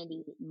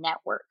Affinity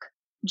Network.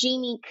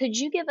 Jamie, could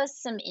you give us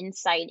some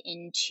insight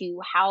into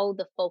how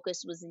the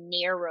focus was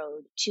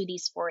narrowed to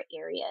these 4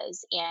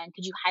 areas? And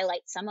could you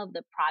highlight some of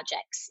the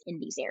projects in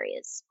these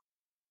areas?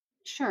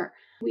 Sure.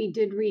 We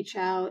did reach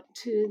out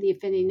to the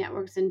affinity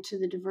networks and to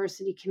the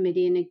diversity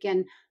committee. And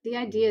again, the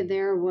idea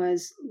there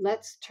was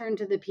let's turn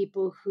to the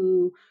people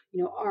who,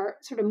 are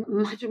sort of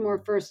much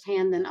more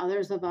firsthand than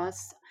others of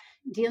us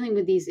dealing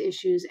with these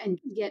issues and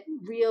get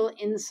real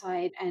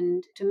insight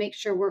and to make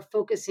sure we're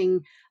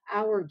focusing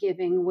our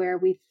giving where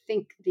we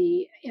think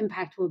the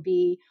impact will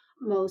be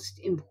most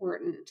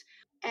important.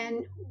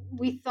 And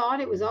we thought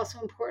it was also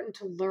important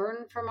to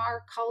learn from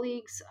our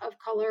colleagues of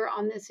color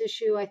on this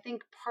issue. I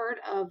think part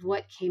of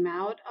what came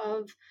out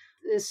of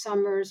this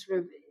summer's sort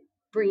of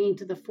bringing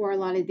to the fore a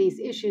lot of these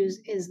issues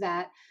is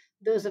that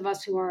those of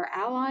us who are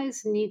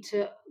allies need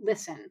to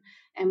listen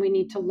and we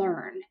need to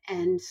learn.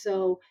 And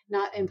so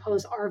not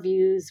impose our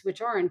views,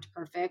 which aren't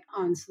perfect,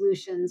 on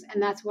solutions.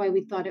 And that's why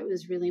we thought it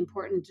was really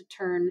important to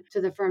turn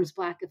to the firm's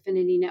Black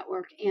Affinity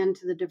Network and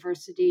to the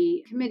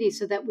Diversity Committee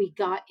so that we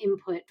got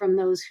input from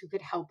those who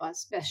could help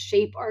us best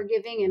shape our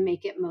giving and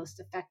make it most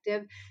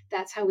effective.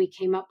 That's how we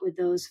came up with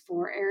those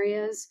 4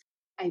 areas.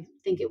 I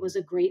think it was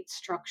a great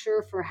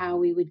structure for how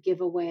we would give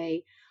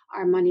away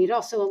our money. It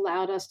also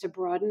allowed us to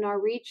broaden our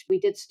reach. We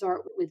did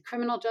start with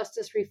criminal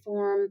justice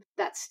reform.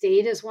 That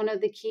stayed as one of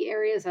the key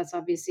areas. That's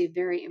obviously a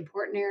very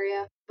important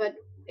area, but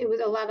it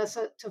would allowed us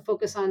to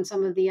focus on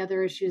some of the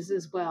other issues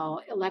as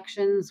well.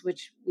 Elections,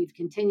 which we've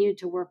continued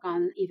to work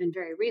on even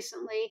very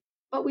recently.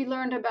 But we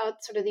learned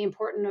about sort of the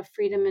importance of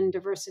freedom and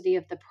diversity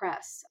of the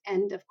press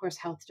and, of course,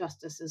 health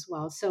justice as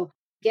well. So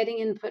getting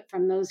input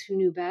from those who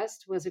knew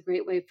best was a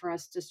great way for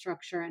us to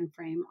structure and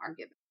frame our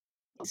giving.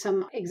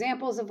 Some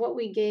examples of what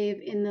we gave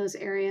in those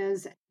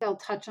areas. I'll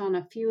touch on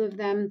a few of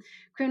them.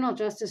 Criminal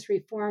justice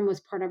reform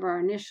was part of our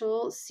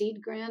initial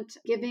seed grant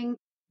giving,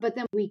 but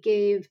then we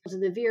gave to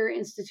the Vera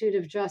Institute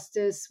of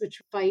Justice,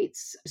 which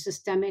fights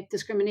systemic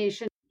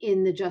discrimination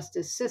in the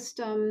justice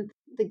system.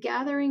 The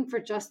Gathering for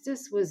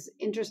Justice was an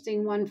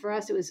interesting one for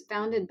us. It was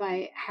founded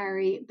by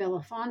Harry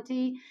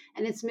Belafonte,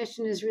 and its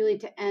mission is really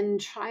to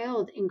end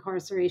child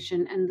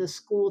incarceration and the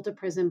school to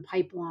prison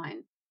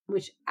pipeline,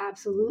 which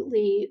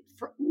absolutely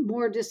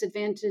more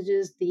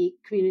disadvantages the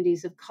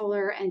communities of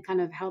color and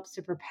kind of helps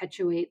to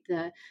perpetuate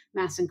the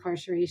mass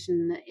incarceration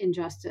and the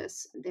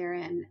injustice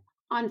therein.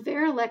 On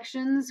fair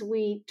elections,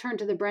 we turn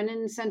to the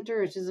Brennan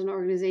Center, which is an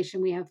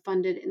organization we have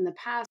funded in the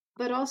past,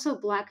 but also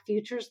Black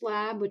Futures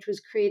Lab, which was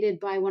created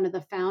by one of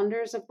the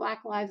founders of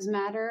Black Lives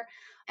Matter.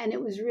 And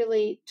it was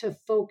really to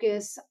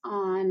focus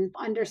on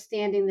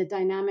understanding the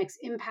dynamics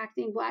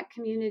impacting Black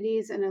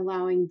communities and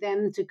allowing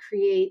them to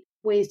create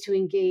ways to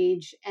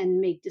engage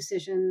and make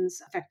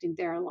decisions affecting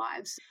their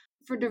lives.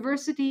 For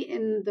diversity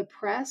in the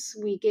press,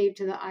 we gave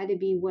to the Ida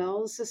B.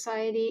 Wells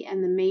Society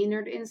and the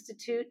Maynard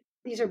Institute.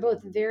 These are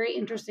both very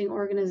interesting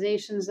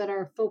organizations that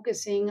are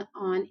focusing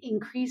on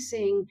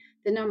increasing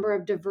the number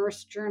of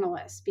diverse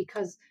journalists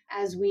because,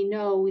 as we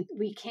know,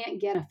 we can't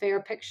get a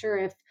fair picture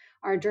if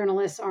our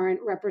journalists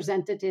aren't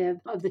representative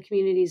of the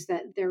communities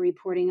that they're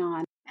reporting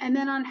on. And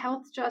then on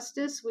health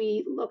justice,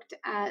 we looked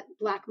at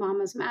Black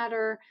Mamas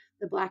Matter,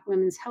 the Black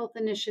Women's Health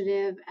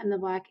Initiative, and the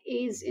Black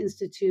AIDS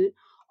Institute,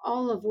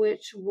 all of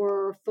which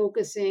were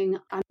focusing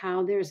on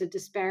how there's a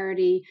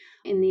disparity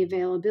in the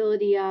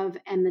availability of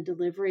and the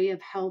delivery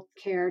of health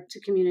care to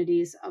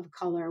communities of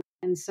color.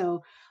 And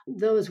so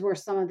those were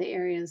some of the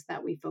areas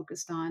that we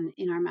focused on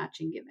in our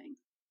matching giving.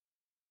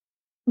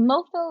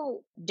 MoFo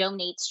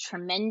donates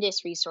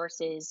tremendous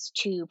resources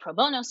to pro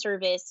bono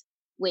service,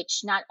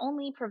 which not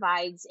only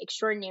provides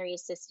extraordinary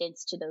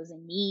assistance to those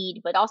in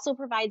need, but also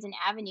provides an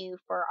avenue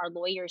for our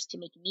lawyers to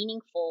make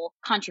meaningful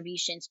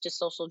contributions to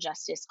social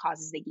justice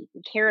causes they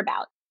deeply care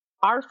about.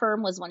 Our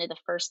firm was one of the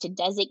first to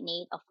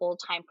designate a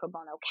full-time pro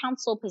bono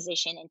counsel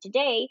position, and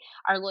today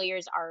our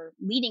lawyers are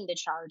leading the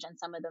charge on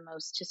some of the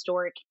most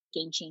historic,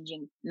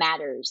 game-changing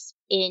matters.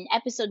 In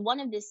episode 1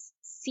 of this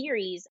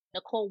series,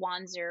 Nicole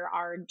Wanzer,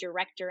 our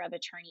director of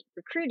attorney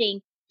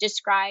recruiting,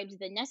 described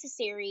the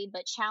necessary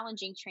but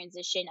challenging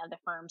transition of the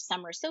firm's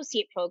summer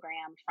associate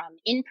program from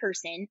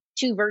in-person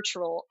to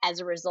virtual as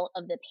a result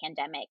of the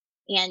pandemic.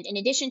 And in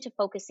addition to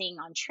focusing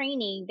on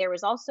training, there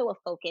was also a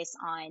focus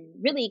on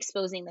really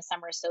exposing the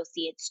summer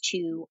associates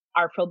to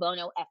our pro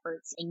bono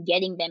efforts and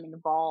getting them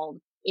involved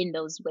in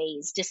those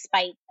ways,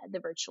 despite the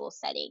virtual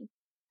setting.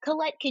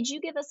 Colette, could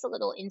you give us a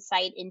little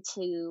insight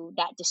into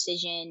that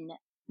decision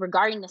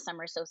regarding the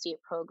summer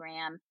associate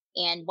program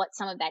and what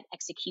some of that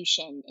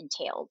execution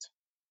entailed?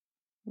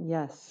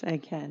 Yes, I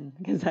can,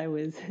 because I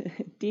was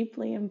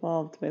deeply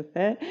involved with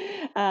it.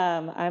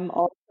 I'm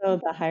also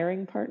the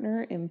hiring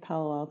partner in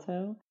Palo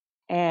Alto.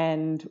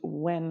 And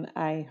when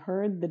I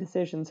heard the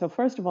decision, so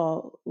first of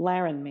all,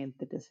 Laren made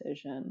the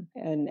decision.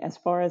 And as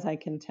far as I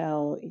can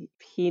tell,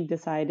 he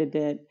decided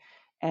it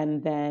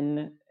and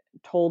then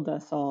told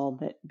us all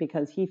that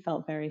because he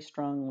felt very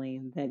strongly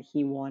that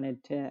he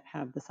wanted to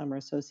have the summer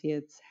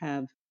associates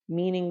have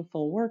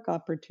meaningful work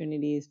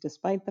opportunities,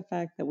 despite the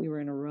fact that we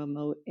were in a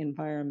remote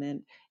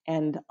environment,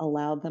 and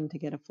allowed them to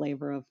get a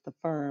flavor of the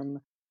firm.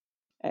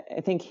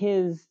 I think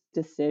his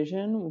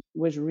decision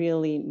was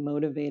really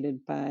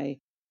motivated by,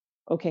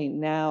 okay,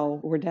 now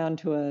we're down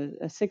to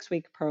a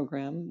 6-week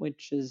program,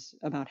 which is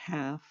about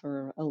half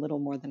or a little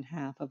more than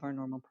half of our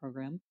normal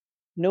program.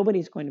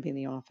 Nobody's going to be in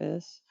the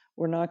office.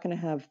 We're not going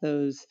to have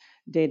those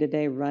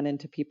day-to-day run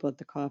into people at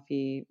the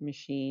coffee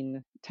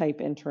machine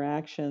type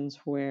interactions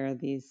where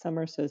these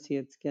summer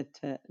associates get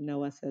to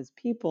know us as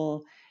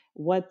people.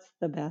 What's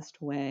the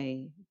best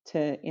way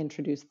to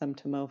introduce them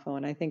to MoFo?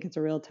 And I think it's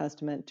a real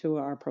testament to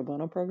our pro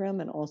bono program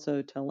and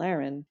also to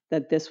Laren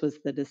that this was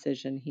the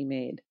decision he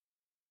made.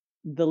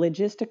 The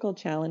logistical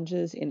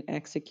challenges in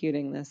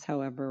executing this,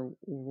 however,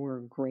 were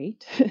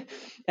great.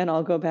 And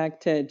I'll go back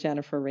to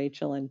Jennifer,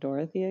 Rachel, and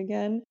Dorothy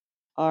again.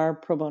 Our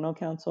pro bono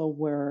counsel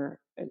were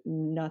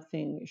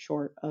nothing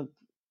short of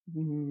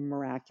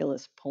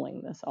miraculous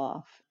pulling this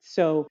off.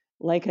 So,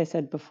 like I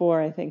said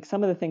before, I think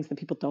some of the things that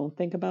people don't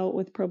think about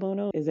with pro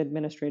bono is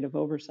administrative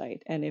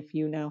oversight. And if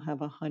you now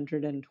have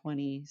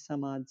 120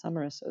 some odd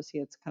summer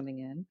associates coming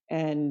in,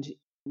 and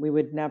we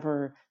would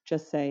never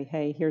just say,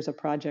 hey, here's a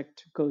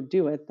project, go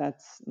do it.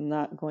 That's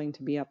not going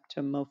to be up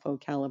to MoFo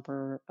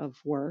caliber of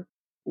work.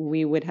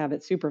 We would have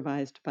it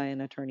supervised by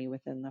an attorney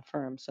within the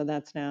firm. So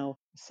that's now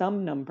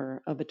some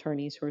number of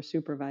attorneys who are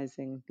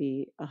supervising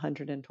the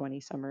 120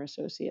 summer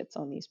associates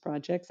on these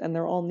projects. And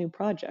they're all new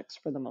projects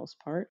for the most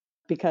part,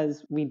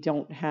 because we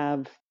don't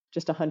have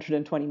just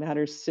 120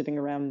 matters sitting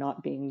around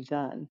not being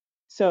done.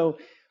 So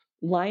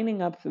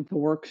lining up the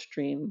work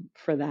stream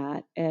for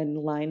that and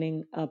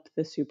lining up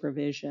the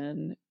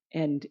supervision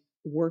and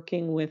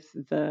working with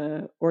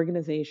the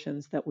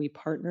organizations that we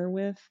partner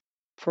with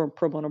for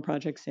pro bono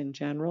projects in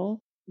general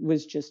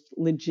was just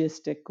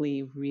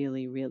logistically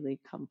really, really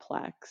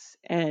complex.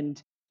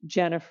 And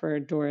Jennifer,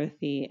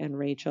 Dorothy, and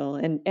Rachel,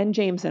 and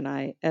James and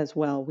I as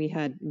well, we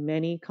had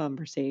many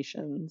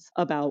conversations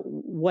about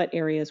what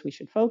areas we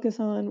should focus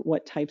on,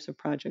 what types of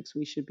projects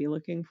we should be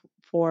looking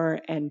for,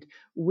 and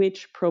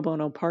which pro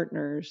bono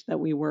partners that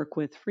we work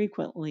with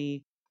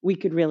frequently we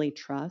could really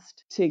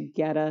trust to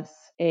get us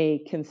a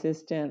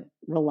consistent,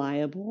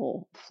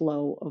 reliable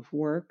flow of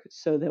work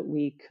so that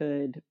we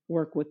could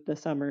work with the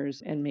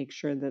summers and make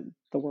sure that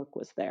the work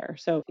was there.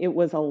 So it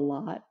was a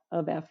lot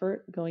of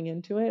effort going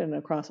into it and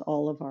across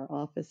all of our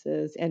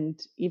offices and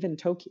even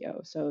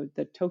Tokyo. So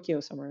the Tokyo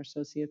Summer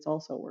Associates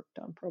also worked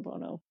on pro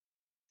bono.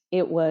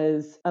 It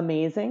was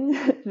amazing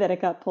that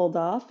it got pulled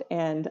off.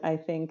 And I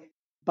think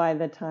by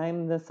the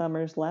time the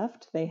summers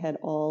left, they had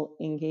all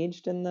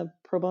engaged in the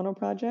pro bono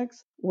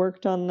projects,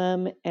 worked on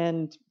them,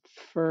 and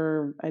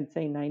for, I'd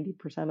say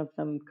 90% of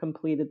them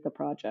completed the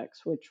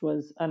projects, which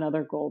was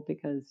another goal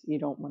because you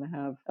don't want to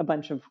have a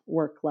bunch of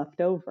work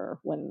left over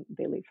when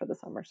they leave for the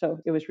summer. So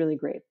it was really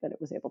great that it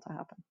was able to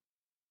happen.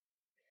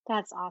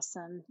 That's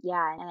awesome.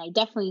 Yeah, and I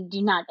definitely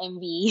do not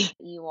envy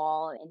you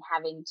all in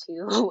having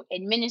to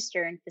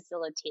administer and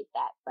facilitate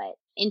that, but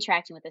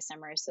interacting with a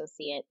summer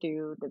associate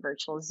through the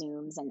virtual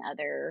Zooms and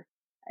other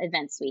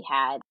events we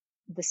had,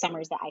 the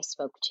summers that I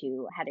spoke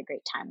to had a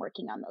great time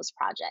working on those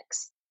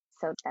projects.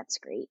 So that's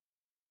great.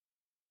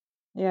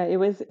 Yeah, it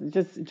was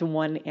just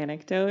one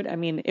anecdote. I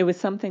mean, it was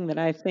something that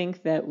I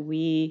think that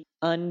we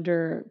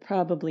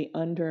probably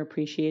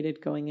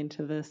underappreciated going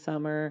into the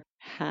summer,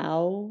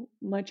 how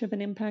much of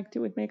an impact it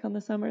would make on the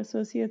summer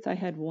associates. I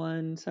had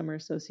one summer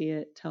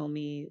associate tell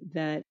me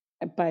that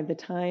by the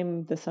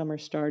time the summer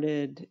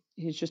started,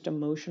 he's just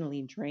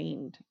emotionally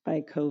drained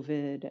by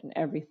COVID and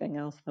everything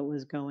else that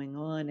was going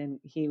on. And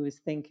he was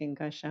thinking,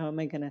 gosh, how am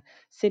I going to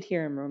sit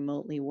here and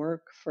remotely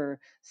work for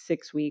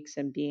 6 weeks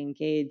and be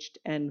engaged?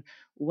 And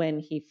when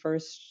he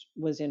first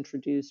was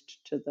introduced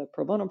to the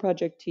pro bono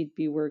project he'd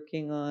be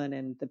working on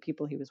and the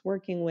people he was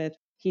working with,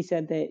 he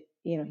said that,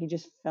 he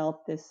just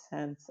felt this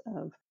sense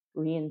of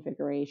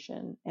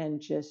reinvigoration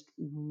and just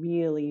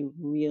really,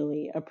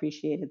 really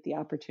appreciated the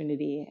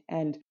opportunity.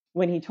 And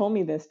when he told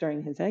me this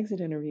during his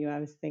exit interview, I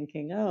was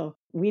thinking, oh,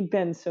 we'd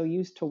been so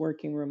used to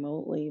working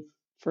remotely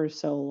for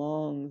so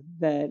long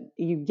that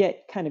you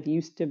get kind of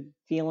used to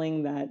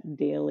feeling that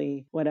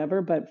daily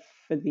whatever. But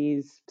for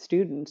these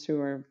students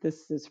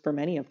this is for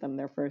many of them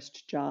their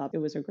first job, it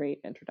was a great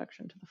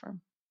introduction to the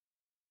firm.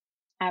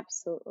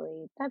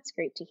 Absolutely. That's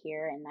great to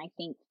hear. And I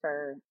think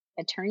for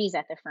attorneys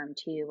at the firm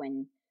too,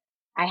 and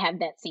I have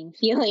that same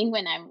feeling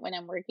when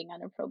I'm working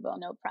on a pro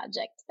bono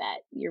project that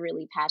you're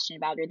really passionate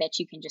about or that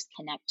you can just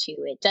connect to.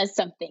 It does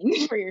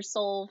something for your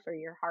soul, for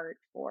your heart,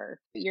 for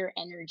your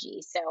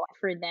energy. So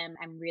for them,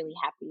 I'm really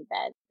happy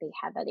that they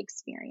had that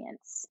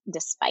experience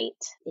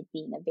despite it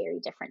being a very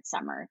different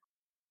summer.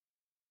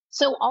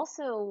 So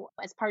also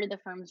as part of the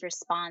firm's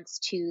response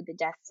to the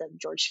deaths of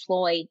George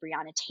Floyd,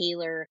 Breonna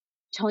Taylor,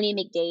 Tony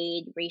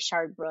McDade,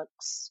 Rayshard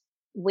Brooks,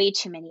 way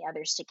too many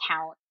others to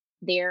count,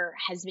 there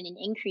has been an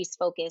increased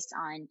focus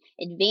on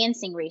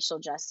advancing racial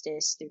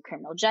justice through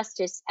criminal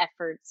justice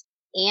efforts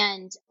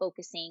and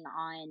focusing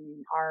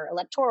on our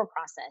electoral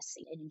process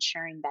and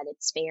ensuring that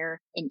it's fair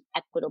and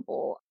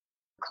equitable.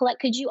 Colette,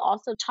 could you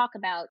also talk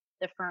about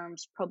the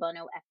firm's pro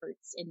bono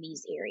efforts in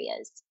these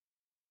areas?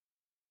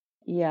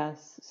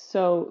 Yes.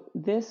 So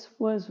this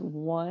was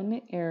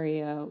one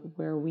area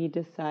where we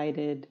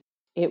decided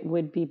it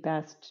would be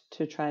best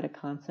to try to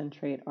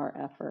concentrate our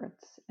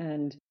efforts.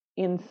 And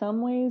in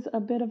some ways, a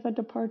bit of a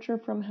departure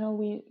from how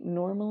we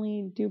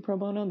normally do pro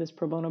bono, this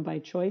pro bono by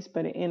choice,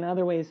 but in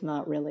other ways,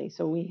 not really.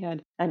 So we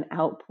had an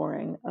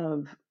outpouring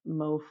of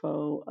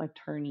MoFo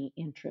attorney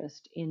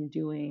interest in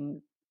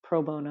doing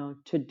pro bono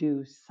to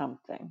do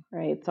something,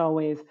 right? It's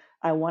always,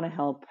 I want to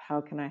help.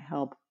 How can I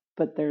help?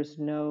 But there's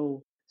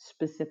no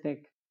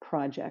specific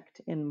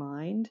project in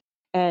mind.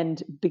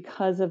 And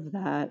because of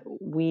that,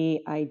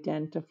 we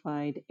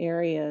identified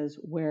areas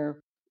where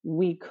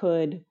we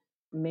could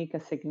make a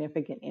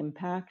significant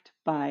impact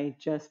by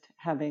just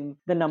having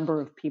the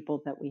number of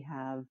people that we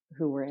have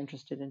who were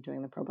interested in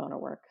doing the pro bono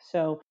work.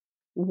 So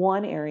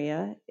one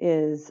area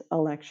is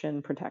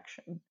election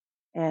protection.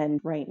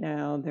 And right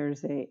now,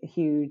 there's a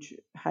huge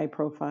high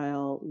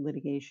profile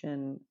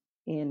litigation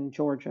in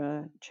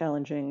Georgia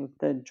challenging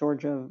the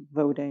Georgia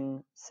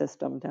voting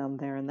system down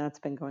there. And that's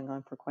been going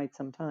on for quite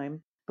some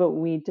time. But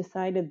we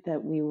decided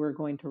that we were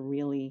going to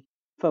really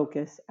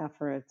focus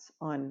efforts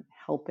on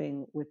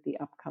helping with the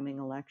upcoming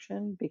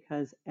election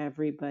because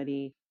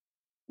everybody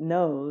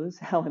knows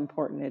how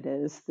important it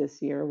is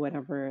this year,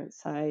 whatever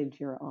side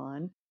you're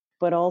on.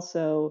 But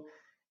also,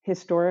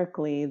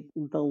 historically,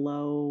 the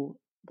low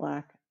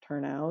Black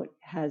turnout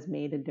has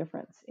made a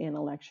difference in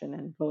election,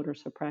 and voter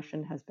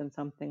suppression has been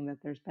something that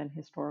there's been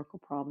historical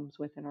problems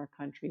with in our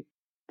country,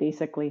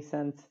 basically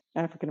since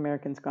African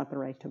Americans got the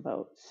right to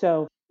vote.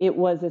 So it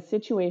was a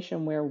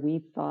situation where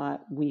we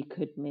thought we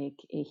could make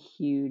a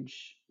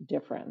huge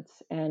difference.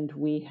 And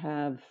we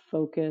have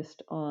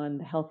focused on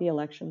the Healthy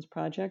Elections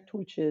Project,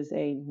 which is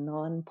a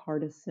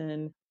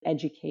nonpartisan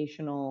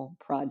educational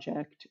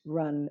project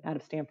run out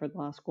of Stanford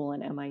Law School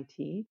and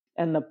MIT.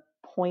 And the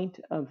point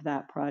of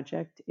that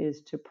project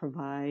is to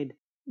provide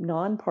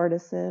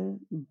nonpartisan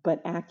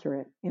but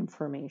accurate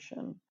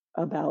information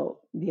about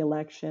the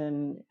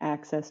election,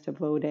 access to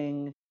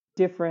voting,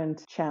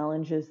 different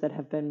challenges that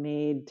have been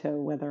made to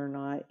whether or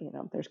not,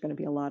 there's going to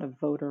be a lot of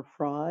voter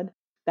fraud,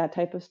 that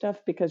type of stuff,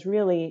 because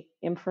really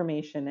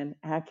information and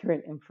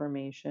accurate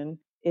information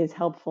is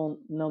helpful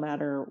no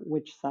matter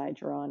which side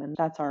you're on. And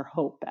that's our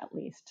hope, at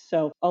least.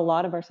 So a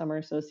lot of our summer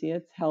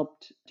associates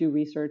helped do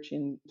research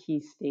in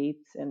key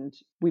states, and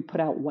we put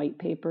out white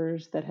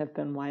papers that have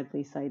been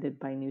widely cited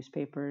by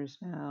newspapers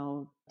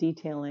now,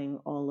 detailing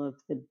all of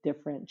the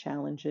different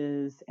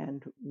challenges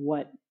and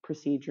what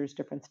procedures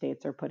different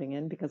states are putting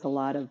in, because a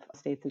lot of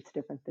states it's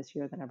different this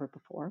year than ever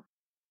before.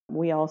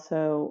 We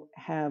also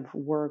have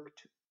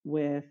worked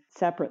with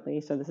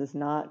separately, so this is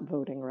not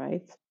voting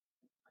rights,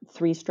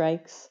 3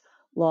 strikes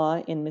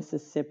law in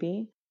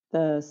Mississippi.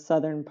 The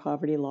Southern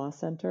Poverty Law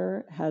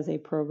Center has a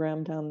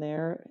program down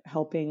there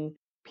helping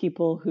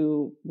people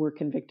who were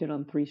convicted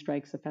on 3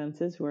 strikes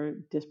offenses who are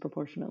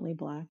disproportionately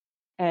Black,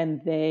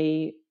 and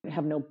they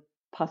have no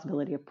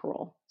possibility of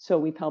parole. So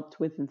we've helped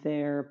with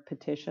their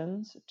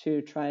petitions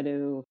to try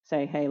to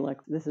say, hey,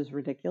 look, this is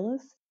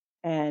ridiculous,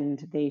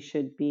 and they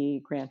should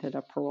be granted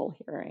a parole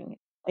hearing.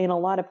 In a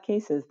lot of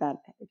cases, that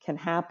can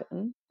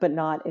happen, but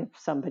not if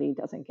somebody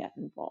doesn't get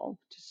involved.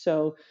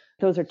 So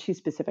those are 2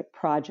 specific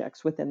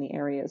projects within the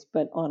areas.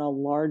 But on a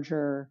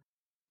larger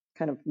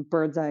kind of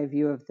bird's eye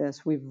view of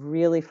this, we've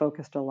really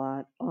focused a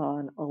lot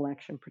on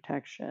election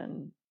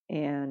protection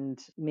and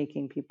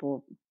making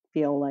people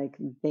feel like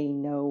they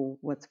know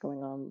what's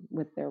going on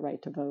with their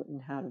right to vote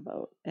and how to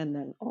vote. And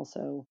then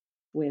also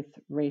with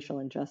racial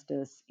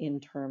injustice in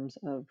terms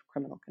of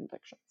criminal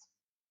convictions.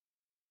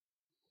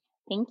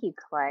 Thank you,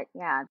 Colette.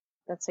 Yeah,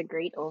 that's a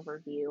great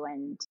overview.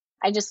 And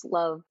I just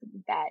love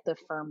that the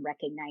firm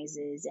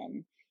recognizes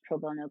and pro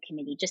bono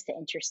committee just the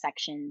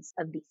intersections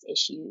of these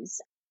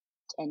issues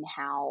and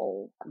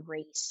how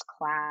race,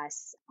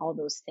 class, all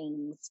those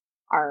things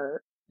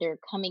they're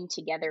coming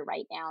together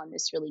right now in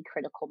this really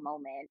critical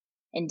moment.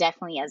 And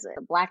definitely as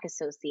a Black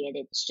associate,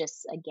 it's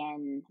just,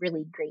 again,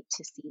 really great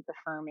to see the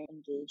firm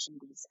engage in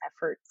these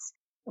efforts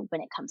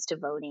when it comes to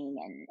voting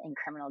and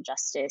criminal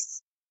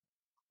justice.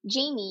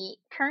 Jamie,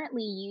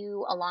 currently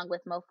you, along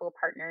with MoFo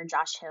partner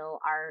Josh Hill,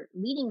 are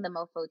leading the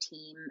MoFo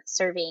team,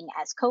 serving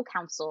as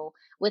co-counsel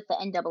with the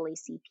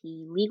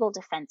NAACP Legal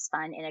Defense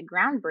Fund in a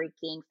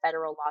groundbreaking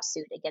federal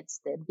lawsuit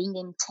against the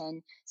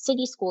Binghamton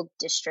City School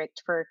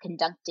District for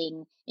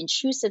conducting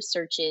intrusive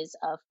searches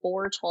of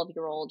 4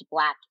 12-year-old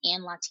Black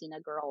and Latina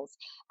girls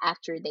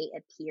after they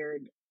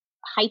appeared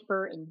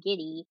hyper and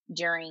giddy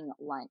during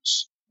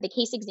lunch. The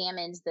case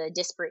examines the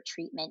disparate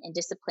treatment and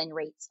discipline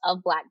rates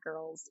of Black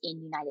girls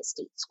in United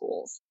States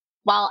schools.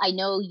 While I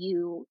know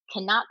you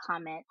cannot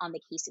comment on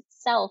the case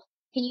itself,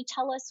 can you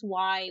tell us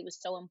why it was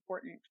so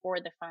important for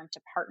the firm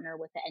to partner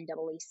with the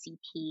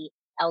NAACP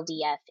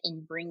LDF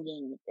in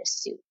bringing this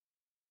suit?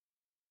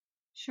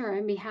 Sure,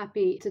 I'd be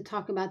happy to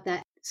talk about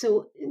that.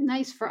 So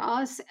nice for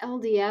us,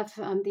 LDF,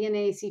 the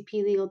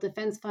NAACP Legal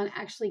Defense Fund,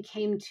 actually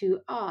came to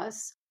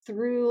us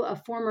through a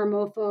former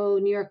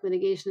MoFo New York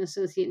litigation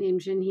associate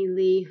named Jinhee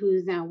Lee,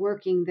 who's now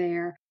working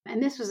there.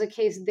 And this was a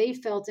case they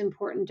felt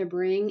important to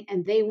bring,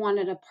 and they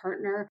wanted a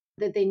partner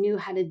that they knew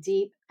had a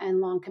deep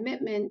and long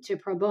commitment to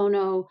pro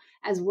bono,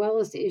 as well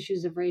as to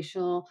issues of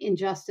racial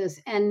injustice.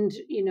 And,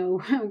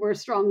 we're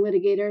strong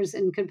litigators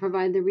and could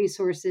provide the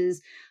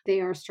resources. They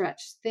are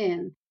stretched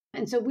thin.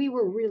 And so we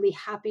were really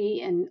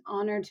happy and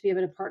honored to be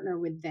able to partner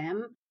with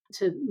them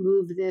to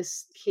move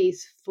this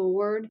case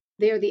forward.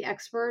 They are the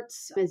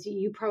experts. As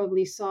you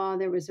probably saw,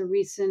 there was a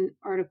recent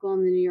article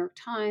in the New York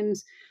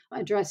Times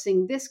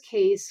addressing this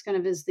case kind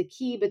of as the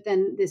key, but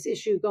then this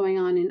issue going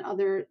on in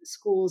other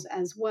schools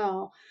as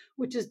well,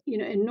 which is,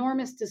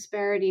 enormous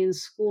disparity in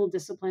school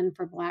discipline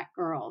for Black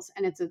girls.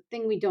 And it's a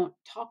thing we don't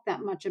talk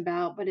that much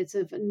about, but it's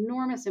of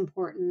enormous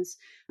importance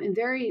and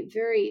very,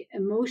 very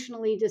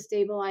emotionally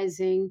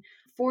destabilizing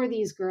for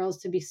these girls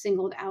to be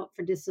singled out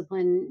for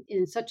discipline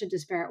in such a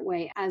disparate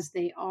way as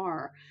they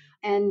are.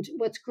 And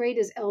what's great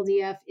is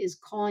LDF is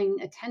calling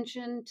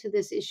attention to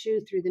this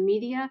issue through the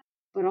media,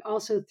 but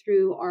also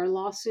through our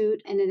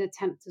lawsuit in an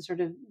attempt to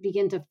sort of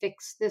begin to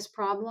fix this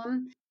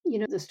problem.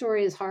 The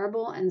story is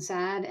horrible and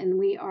sad, and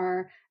we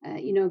are,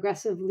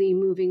 aggressively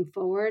moving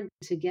forward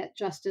to get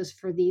justice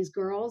for these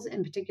girls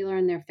in particular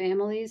and their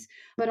families,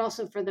 but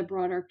also for the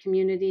broader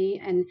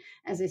community. And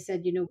as I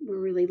said, we're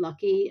really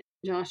lucky,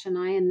 Josh and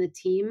I and the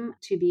team,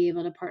 to be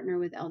able to partner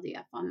with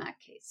LDF on that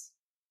case.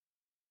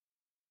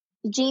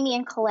 Jamie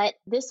and Colette,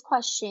 this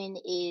question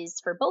is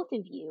for both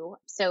of you.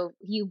 So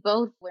you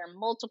both wear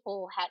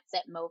multiple hats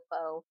at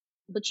MoFo,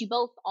 but you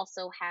both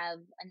also have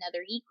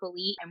another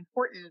equally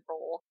important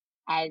role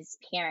as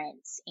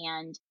parents.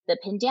 And the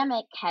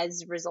pandemic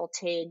has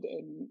resulted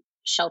in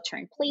shelter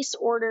in place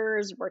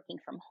orders, working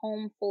from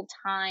home full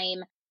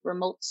time,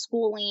 remote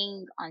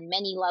schooling on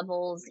many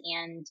levels,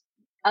 and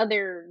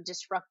other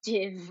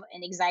disruptive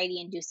and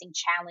anxiety inducing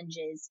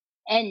challenges.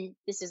 And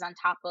this is on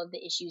top of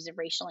the issues of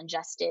racial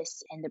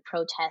injustice and the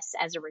protests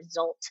as a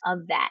result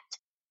of that.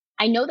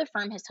 I know the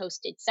firm has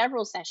hosted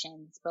several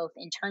sessions, both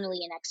internally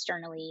and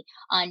externally,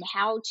 on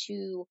how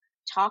to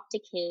talk to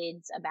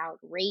kids about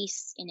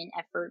race in an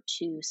effort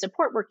to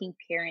support working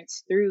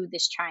parents through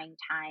this trying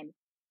time.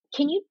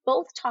 Can you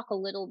both talk a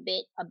little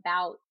bit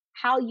about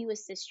how you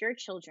assist your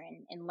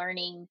children in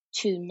learning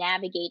to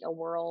navigate a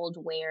world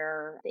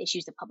where the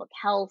issues of public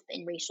health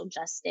and racial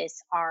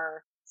justice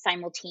are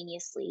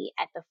simultaneously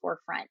at the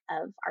forefront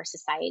of our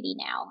society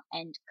now?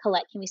 And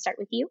Colette, can we start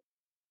with you?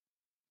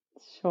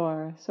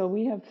 Sure. So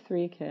we have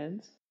 3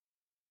 kids.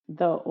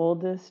 The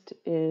oldest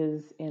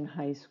is in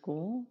high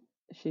school.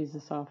 She's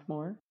a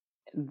sophomore.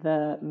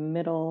 The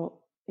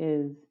middle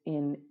is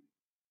in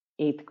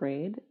 8th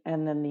grade.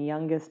 And then the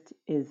youngest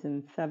is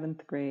in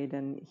 7th grade,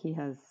 and he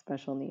has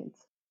special needs.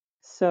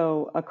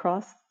 So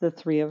across the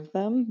 3 of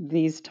them,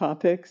 these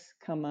topics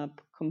come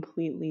up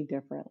completely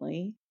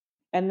differently.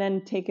 And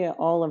then take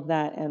all of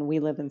that, and we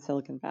live in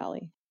Silicon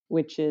Valley,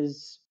 which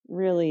is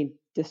really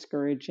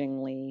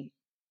discouragingly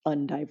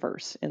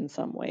undiverse in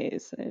some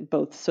ways,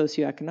 both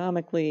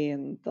socioeconomically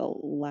and the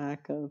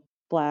lack of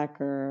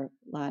Black or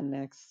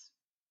Latinx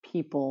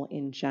people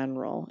in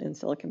general in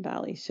Silicon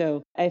Valley.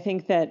 So I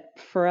think that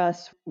for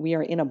us, we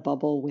are in a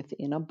bubble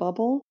within a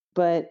bubble.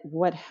 But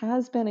what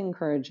has been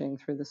encouraging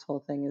through this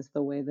whole thing is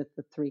the way that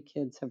the 3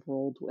 kids have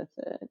rolled with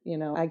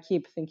it. I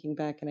keep thinking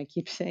back and I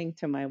keep saying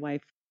to my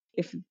wife,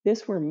 if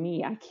this were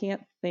me, I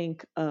can't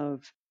think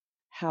of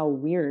how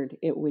weird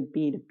it would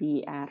be to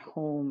be at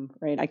home,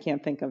 right? I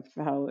can't think of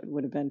how it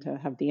would have been to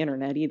have the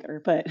internet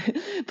either. But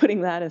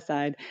putting that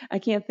aside, I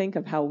can't think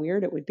of how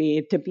weird it would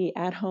be to be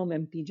at home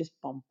and be just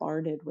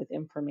bombarded with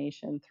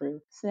information through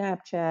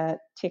Snapchat,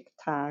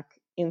 TikTok,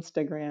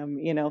 Instagram.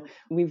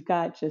 We've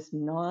got just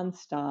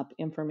nonstop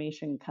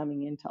information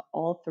coming into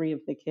all 3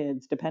 of the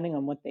kids, depending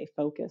on what they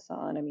focus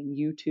on. I mean,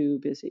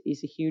 YouTube is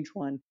a huge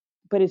one.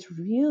 But it's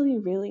really,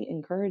 really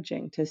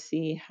encouraging to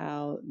see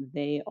how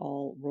they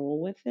all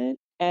roll with it.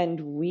 And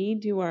we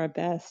do our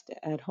best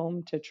at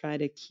home to try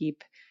to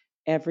keep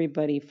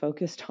everybody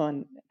focused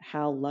on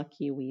how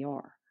lucky we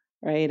are,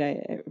 right?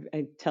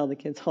 I tell the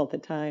kids all the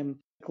time,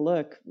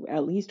 look,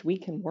 at least we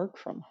can work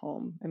from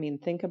home. I mean,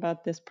 think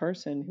about this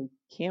person who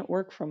can't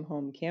work from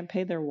home, can't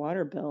pay their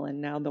water bill,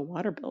 and now the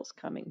water bill's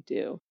coming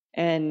due.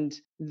 And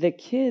the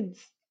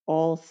kids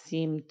all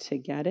seem to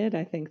get it.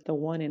 I think the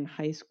one in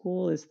high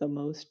school is the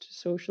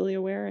most socially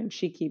aware, and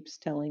she keeps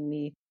telling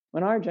me,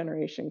 when our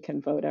generation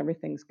can vote,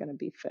 everything's going to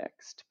be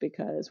fixed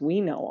because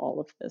we know all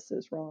of this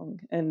is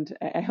wrong. And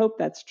I hope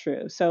that's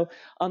true. So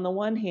on the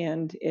one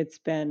hand, it's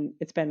been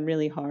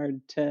really hard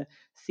to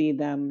see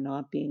them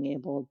not being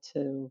able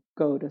to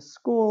go to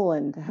school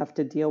and have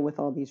to deal with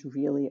all these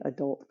really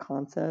adult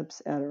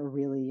concepts at a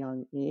really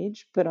young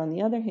age. But on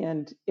the other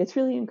hand, it's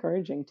really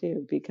encouraging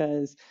too,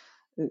 because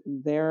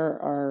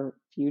they're our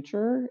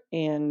future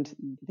and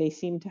they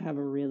seem to have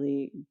a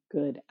really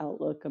good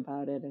outlook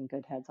about it and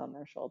good heads on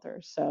their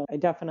shoulders. So I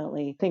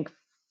definitely think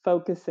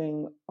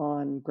focusing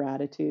on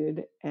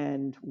gratitude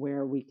and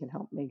where we can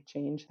help make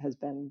change has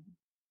been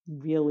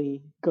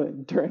really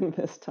good during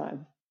this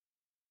time.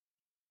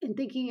 And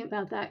thinking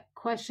about that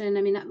question,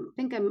 I mean, I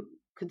think I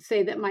could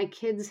say that my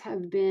kids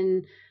have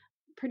been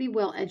pretty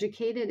well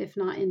educated, if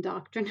not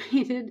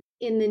indoctrinated,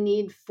 in the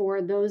need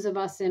for those of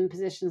us in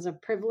positions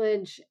of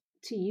privilege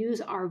to use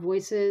our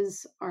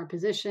voices, our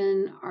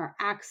position, our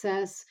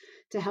access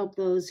to help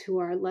those who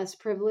are less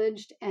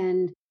privileged.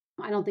 And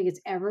I don't think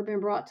it's ever been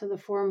brought to the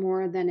fore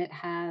more than it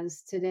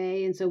has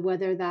today. And so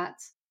whether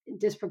that's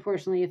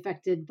disproportionately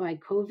affected by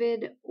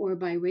COVID or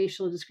by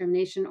racial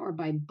discrimination or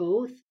by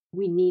both,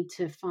 we need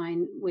to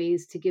find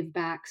ways to give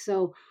back.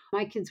 So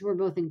my kids were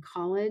both in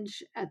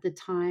college at the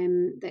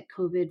time that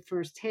COVID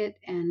first hit.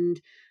 And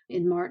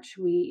in March,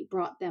 we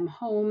brought them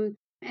home.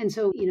 And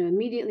so,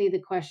 immediately the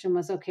question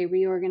was, okay,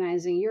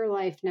 reorganizing your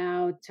life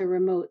now to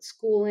remote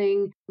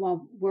schooling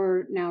while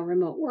we're now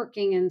remote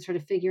working and sort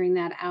of figuring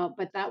that out.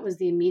 But that was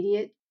the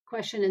immediate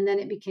question. And then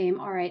it became,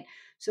 all right,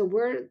 so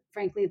we're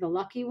frankly the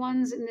lucky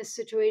ones in this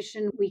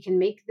situation. We can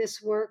make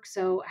this work.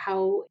 So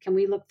how can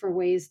we look for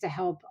ways to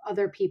help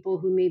other people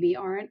who maybe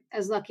aren't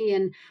as lucky?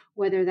 And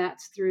whether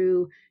that's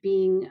through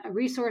being a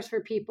resource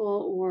for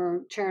people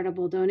or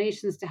charitable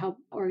donations to help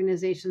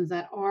organizations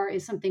that are,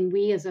 is something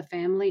we as a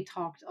family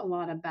talked a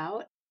lot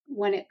about.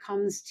 When it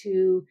comes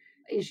to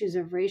issues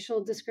of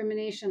racial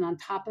discrimination, on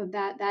top of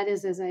that, that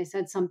is, as I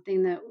said,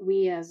 something that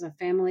we as a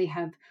family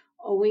have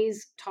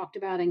always talked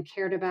about and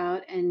cared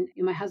about. And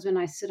my husband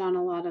and I sit on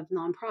a lot of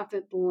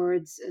nonprofit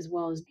boards, as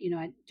well as,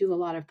 I do a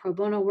lot of pro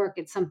bono work.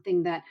 It's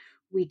something that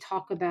we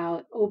talk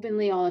about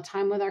openly all the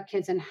time with our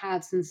kids and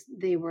have since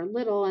they were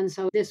little. And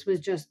so this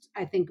was just,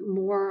 I think,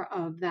 more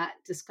of that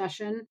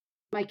discussion.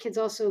 My kids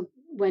also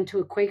went to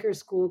a Quaker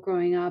school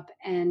growing up,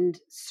 and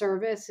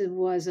service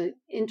was an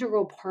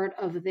integral part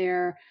of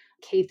their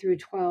K through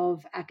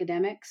 12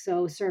 academics.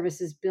 So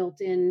service is built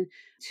in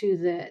to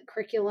the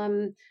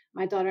curriculum.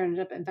 My daughter ended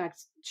up, in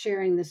fact,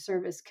 sharing the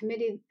service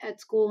committee at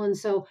school. And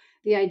so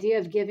the idea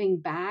of giving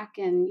back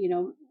and,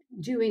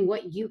 doing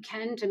what you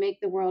can to make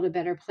the world a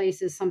better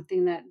place is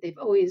something that they've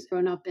always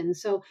grown up in.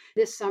 So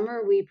this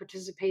summer, we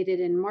participated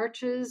in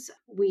marches.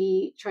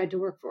 We tried to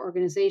work for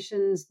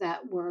organizations that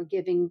were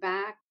giving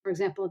back. For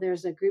example,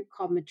 there's a group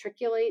called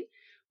Matriculate,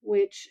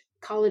 which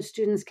college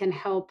students can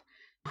help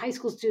high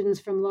school students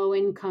from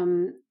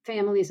low-income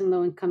families and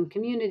low-income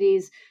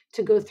communities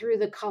to go through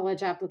the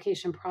college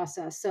application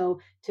process. So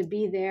to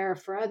be there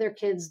for other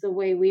kids the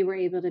way we were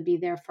able to be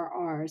there for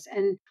ours.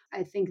 And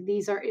I think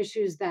these are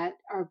issues that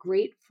are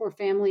great for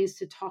families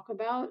to talk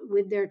about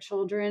with their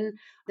children,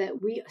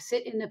 that we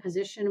sit in a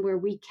position where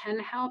we can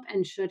help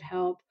and should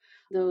help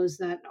those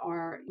that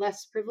are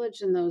less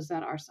privileged and those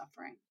that are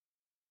suffering.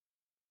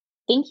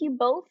 Thank you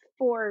both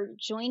for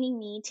joining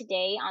me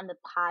today on the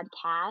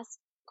podcast.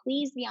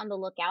 Please be on the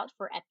lookout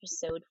for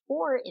episode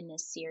 4 in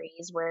this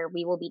series, where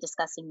we will be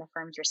discussing the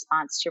firm's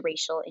response to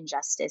racial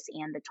injustice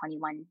and the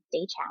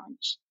 21-day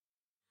challenge.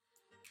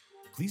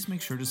 Please make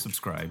sure to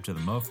subscribe to the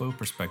MoFo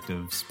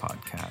Perspectives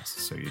podcast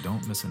so you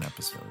don't miss an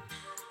episode.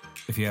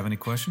 If you have any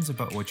questions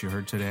about what you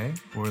heard today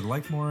or would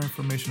like more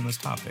information on this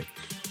topic,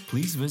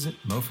 please visit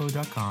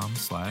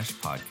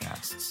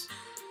mofo.com/podcasts.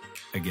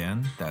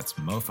 Again, that's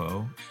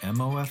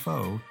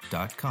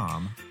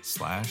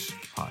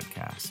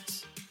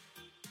mofo.com/podcasts.